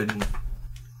 couldn't,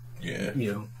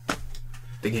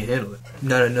 they can't handle it.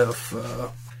 Not enough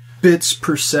bits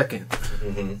per second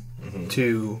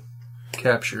to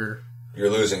capture. You're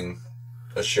losing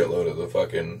a shitload of the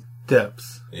fucking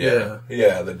depth. Yeah,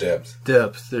 the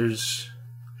depth. There's,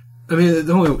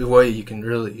 the only way you can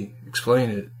really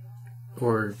explain it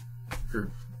or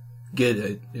get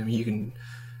it. You can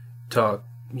talk,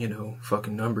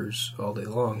 fucking numbers all day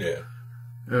long. Yeah.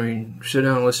 Sit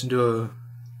down and listen to a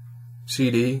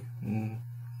CD and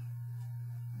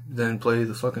then play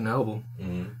the fucking album.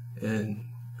 Mm-hmm. And,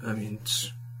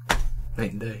 it's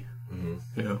night and day.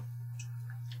 Mm-hmm.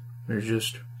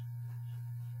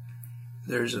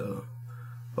 There's a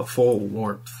full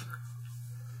warmth,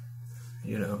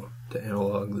 to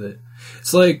analog that...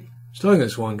 It's like, I was talking to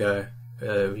this one guy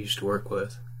we used to work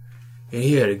with, and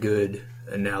he had a good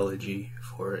analogy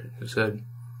for it. He said,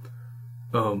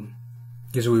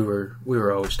 because we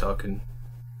were always talking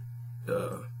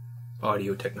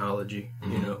audio technology,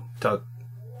 talk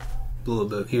a little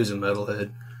bit. He was a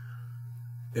metalhead,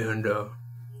 and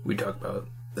we talked about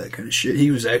that kind of shit.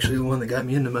 He was actually the one that got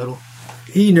me into metal.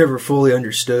 He never fully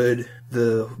understood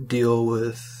the deal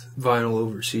with vinyl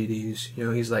over CDs.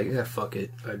 He's like, yeah, fuck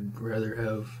it. I'd rather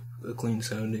have a clean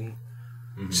sounding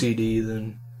CD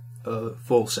than a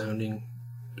full sounding,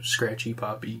 scratchy,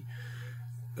 poppy,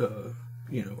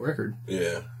 record.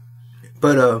 Yeah.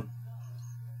 But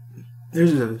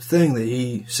there's a thing that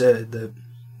he said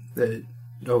that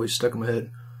always stuck in my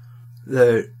head.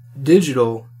 That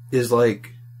digital is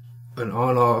like an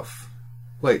on-off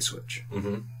light switch.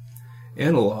 Mm-hmm.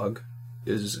 Analog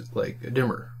is like a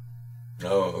dimmer.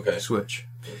 Oh, okay. Switch.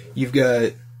 You've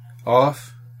got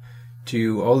off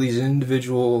to all these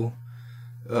individual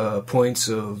points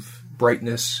of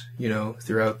brightness,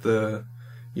 throughout the,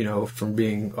 from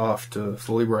being off to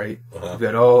fully bright. Uh-huh. You've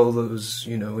got all those,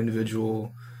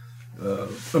 individual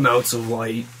amounts of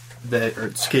light that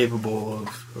it's capable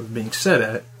of being set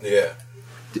at. Yeah.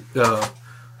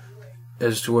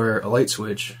 As to where a light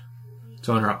switch, it's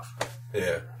on or off.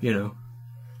 Yeah.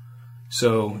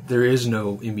 So there is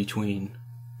no in between.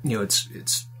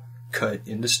 It's cut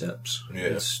into steps.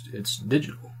 Yeah. It's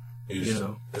digital.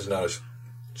 It's not a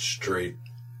straight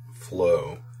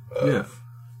flow of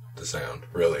the sound,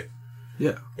 really.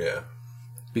 Yeah. Yeah.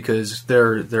 Because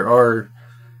there are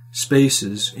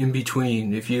spaces in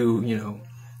between. If you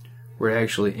were to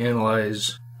actually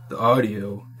analyze the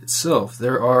audio itself,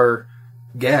 there are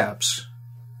gaps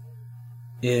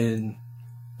in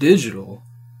digital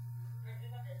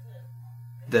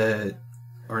that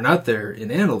are not there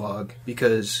in analog,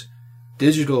 because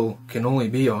digital can only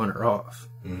be on or off.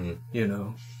 Mm-hmm. You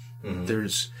know,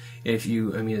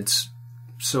 Mm-hmm. it's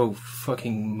so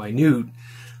fucking minute,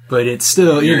 but it's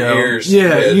still, Your you know, ears, you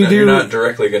do. You're not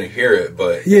directly going to hear it,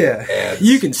 but adds.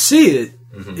 You can see it,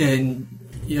 Mm-hmm. and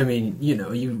I mean, you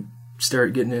know, you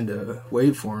start getting into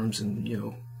waveforms and, you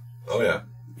know, Oh yeah,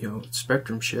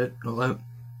 spectrum shit and all that.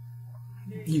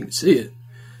 You can see it,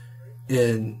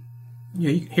 and you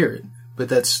know, you can hear it, but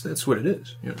that's what it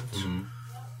is. You know, it's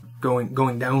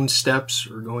going down steps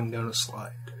or going down a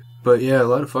slide. But yeah, a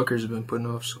lot of fuckers have been putting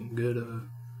off some good.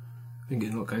 Been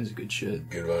getting all kinds of good shit.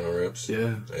 good vinyl rips.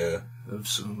 Yeah, Yeah. of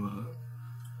some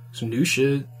new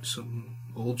shit, some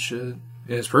old shit.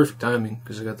 Yeah, it's perfect timing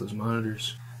because I got those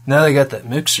monitors. Now they got that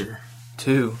mixer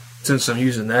too. Since I'm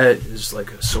using that as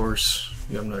like a source,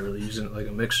 you know, I'm not really using it like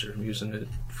a mixer. I'm using it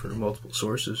for multiple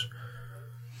sources.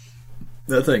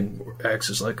 That thing acts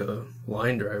as like a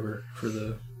line driver for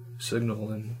the signal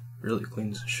and really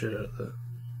cleans the shit out of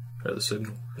the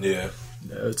signal. Yeah.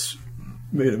 Yeah, it's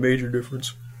made a major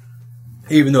difference.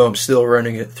 Even though I'm still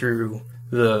running it through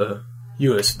the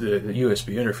USB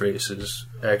interface is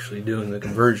actually doing the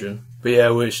conversion. But yeah,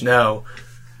 I wish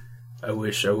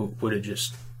I would have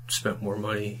just spent more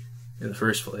money in the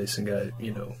first place and got,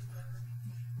 you know,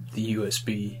 the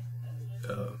USB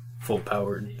full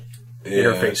powered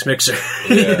interface mixer.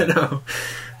 Yeah. You know,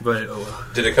 but oh well.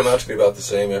 Did it come out to be about the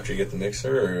same after you get the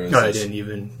mixer, or was I didn't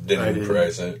even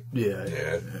price it?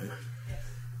 Yeah.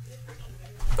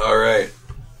 All right,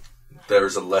 there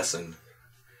was a lesson,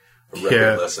 a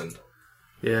record lesson.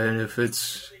 Yeah, and if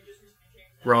it's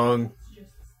wrong,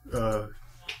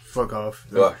 fuck off.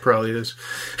 It Fuck. probably is.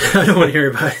 I don't want to hear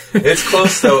about it. It's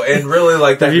close though, and really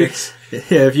like that makes.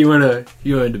 Yeah, if you wanna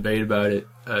debate about it,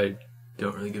 I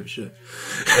don't really give a shit.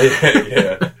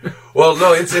 Yeah. Well,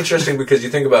 no, it's interesting because you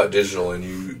think about digital and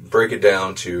you break it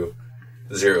down to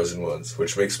zeros and ones,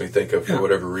 which makes me think of, for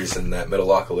whatever reason, that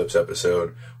Metalocalypse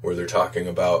episode where they're talking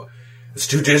about it's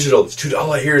too digital.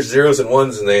 All I hear is zeros and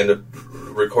ones, and they end up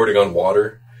recording on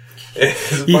water.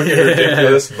 It's fucking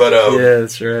ridiculous. But yeah,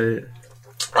 that's right.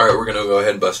 All right, we're gonna go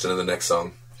ahead and bust into the next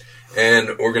song.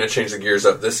 And we're going to change the gears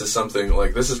up. This is something,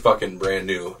 like, this is fucking brand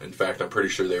new. In fact, I'm pretty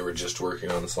sure they were just working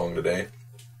on the song today.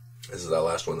 This is that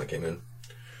last one that came in.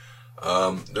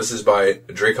 This is by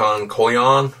Dracon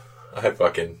Colion. I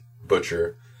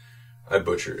butcher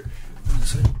it.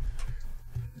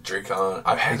 Dracon.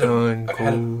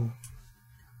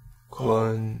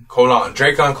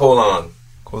 Dracon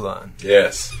Colon.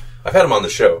 Yes. I've had him on the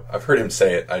show. I've heard him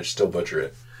say it. I still butcher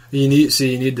it. You need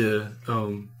to,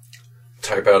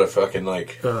 type out a fucking,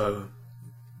 like,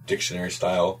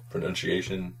 dictionary-style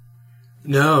pronunciation.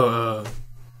 No,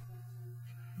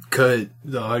 cut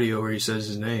the audio where he says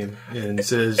his name and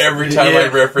says... Every time I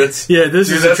reference... Yeah, this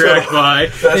is a track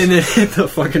by... And then hit the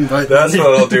fucking button. That's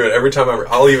what I'll do. Every time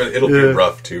it'll be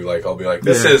rough, too. Like, I'll be like,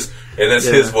 this is... And that's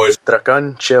his voice.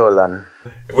 Drakan Cheolan.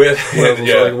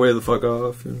 Like, way the fuck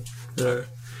off.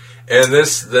 And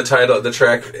the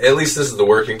track, at least this is the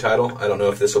working title. I don't know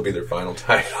if this will be their final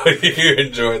title. You're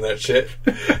enjoying that shit?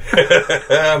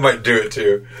 I might do it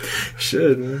too.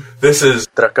 Should, man. This is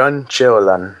Drakan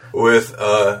Cheolan with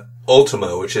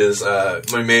Ultima, which is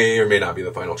may or may not be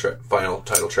the final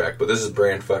title track, but this is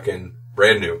brand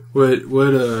new.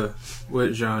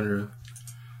 What genre?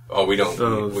 Oh, we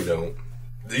don't. We don't.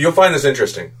 You'll find this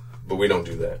interesting, but we don't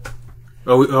do that.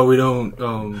 We don't.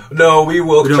 No, we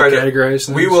will try to categorize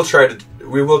things? We will try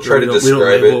to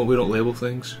describe it. We don't label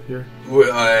things here.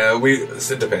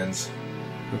 It depends.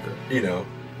 Okay. You know,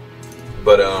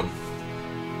 but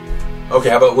okay.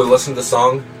 How about we'll listen to the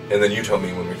song and then you tell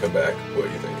me when we come back what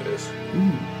you think it is.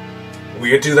 We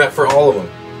could do that for all of them.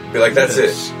 Be like, that's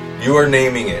it. You are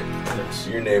naming it. Yes.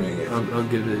 You're naming it. I'll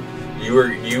give it. You are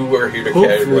here to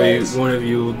Hopefully, categorize. one of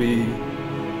you will be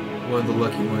one of the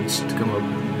lucky ones to come up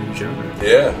with a new genre.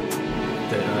 Yeah.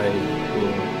 That I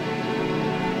will.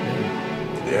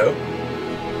 Yep.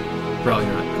 Probably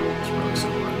not. It's probably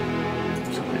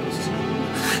somebody else's.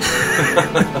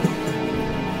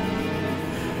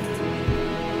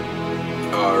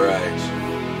 All right.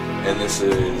 And this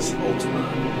is Ultima.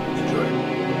 Enjoy.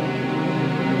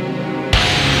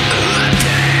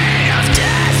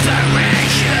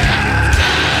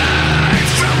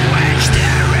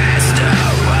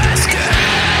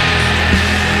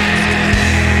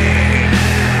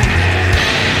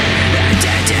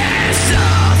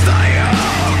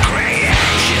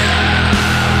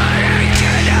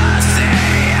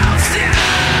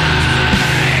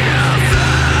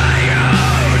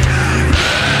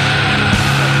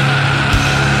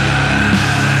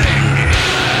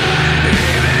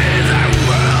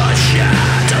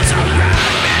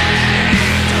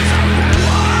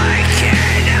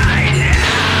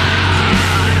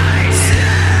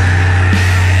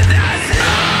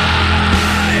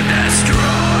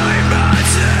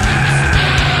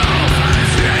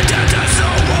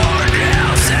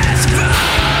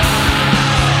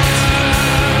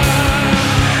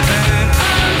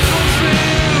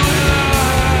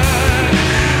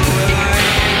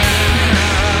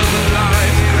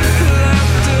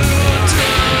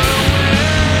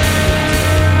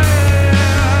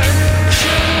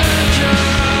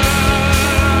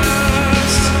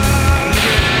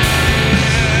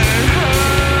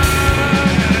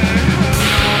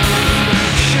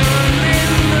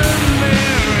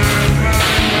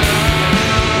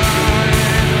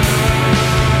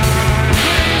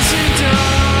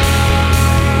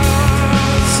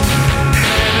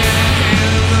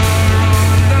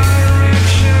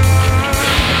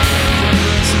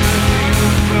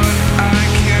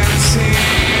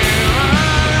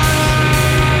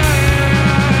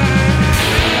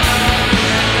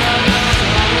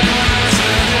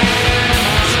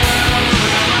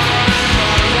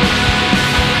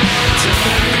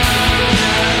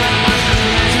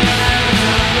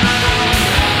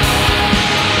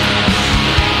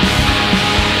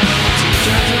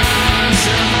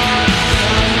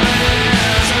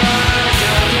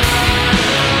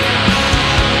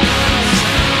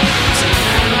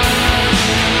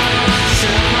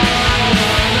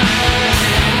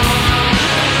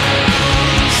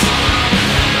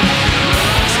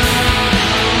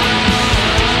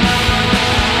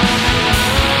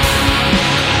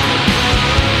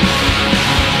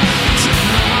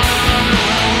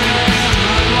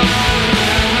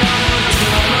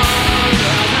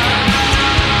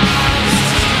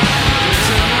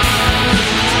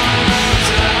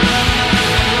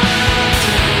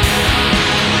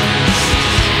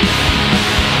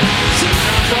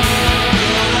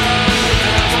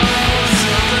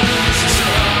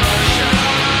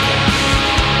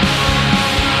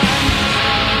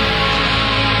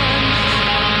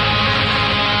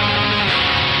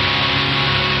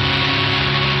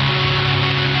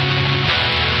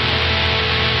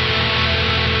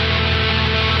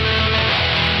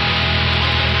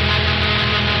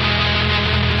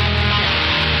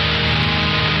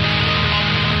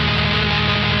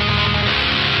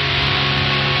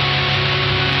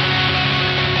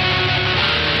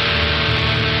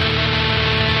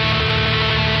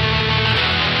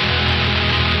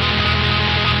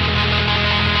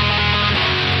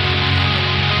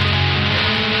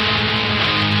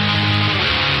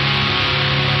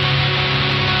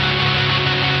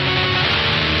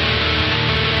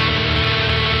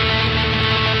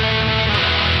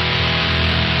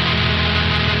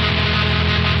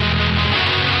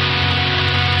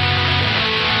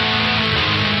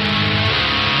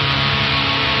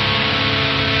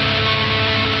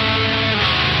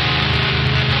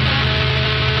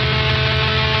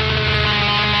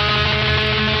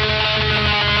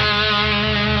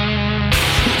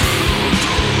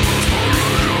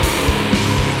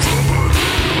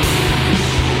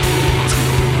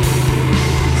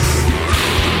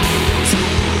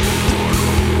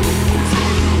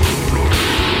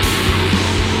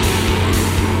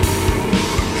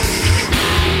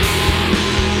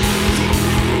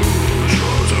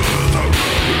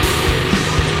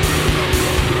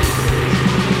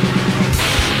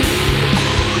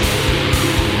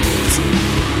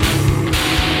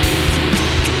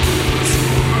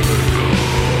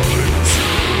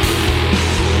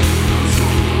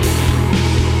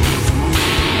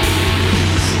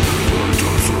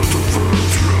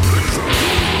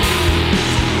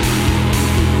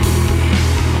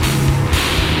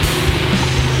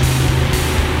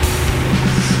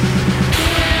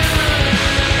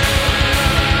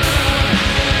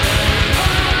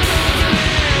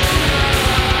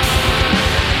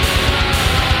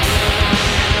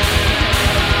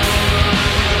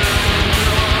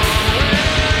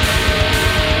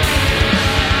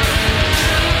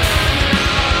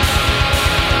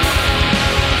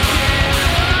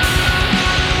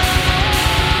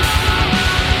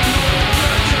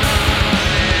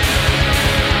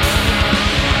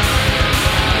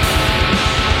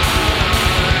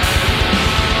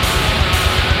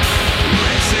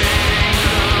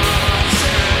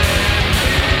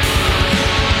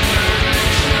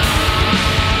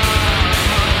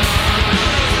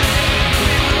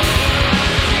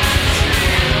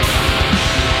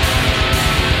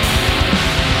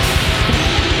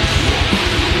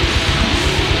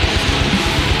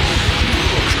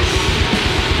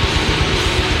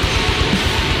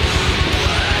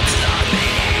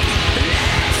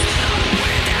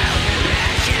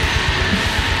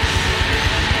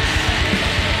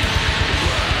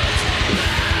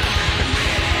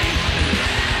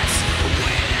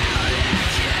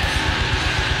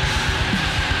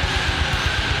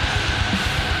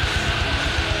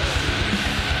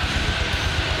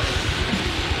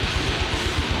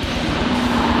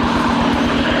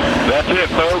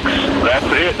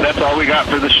 it. That's all we got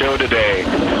for the show today.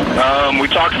 We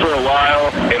talked for a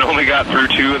while and only got through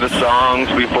 2 of the songs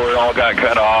before it all got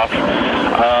cut off.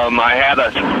 I had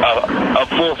a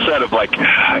full set of like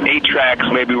 8 tracks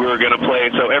maybe we were going to play,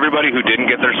 so everybody who didn't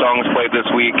get their songs played this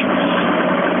week,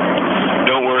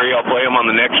 don't worry, I'll play them on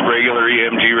the next regular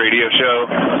EMG radio show,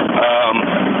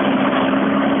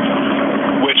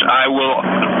 which I will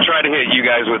try to hit you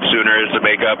guys with sooner is to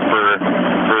make up for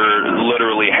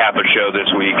literally half a show this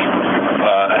week,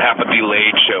 half a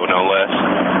delayed show, no less.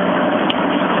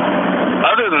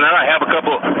 Other than that, I have a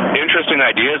couple interesting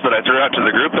ideas that I threw out to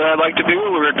the group that I'd like to do.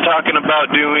 We were talking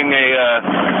about doing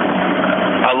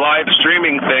a live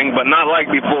streaming thing, but not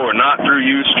like before, not through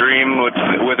Ustream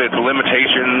with its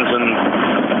limitations and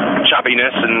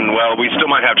choppiness, and well, we still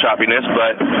might have choppiness,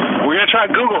 but we're going to try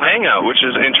Google Hangout, which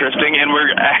is interesting, and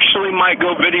we're actually might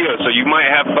go video, so you might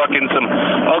have fucking some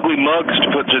ugly mugs to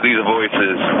put to these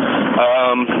voices.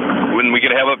 When we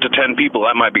could have up to 10 people,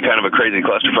 that might be kind of a crazy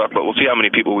clusterfuck, but we'll see how many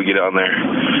people we get on there.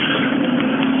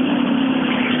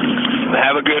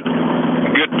 Have a good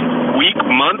week,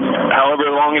 month,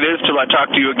 however long it is till I talk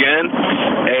to you again,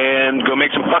 and go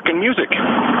make some fucking music.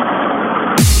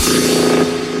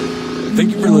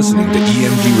 Thank you for listening to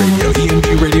EMG Radio.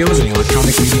 EMG Radio is an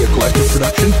electronic media collective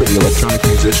production for the Electronic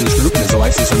Musicians Group and is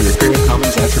licensed under a Creative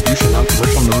Commons Attribution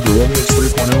Non-Commercial No Derivatives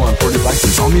 3.0 Unported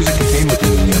license. All music contained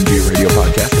within the EMG Radio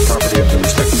podcast are property of the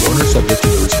respective owner, subject to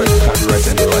the respective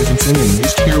copyrights and or licensing, and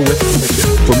used here with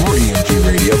permission. For more EMG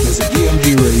Radio, visit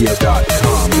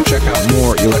emgradio.com. To check out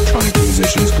more Electronic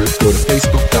Musicians Group, go to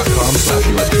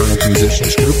facebook.com/Electronic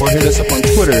Musicians Group or hit us up on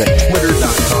Twitter at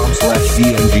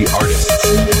twitter.com/EMG Artists.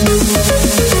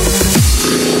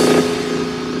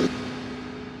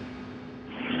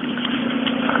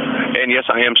 And yes,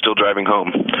 I am still driving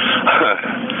home.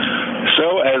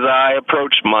 So as I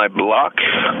approach my block,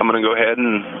 I'm going to go ahead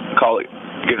and call it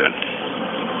good.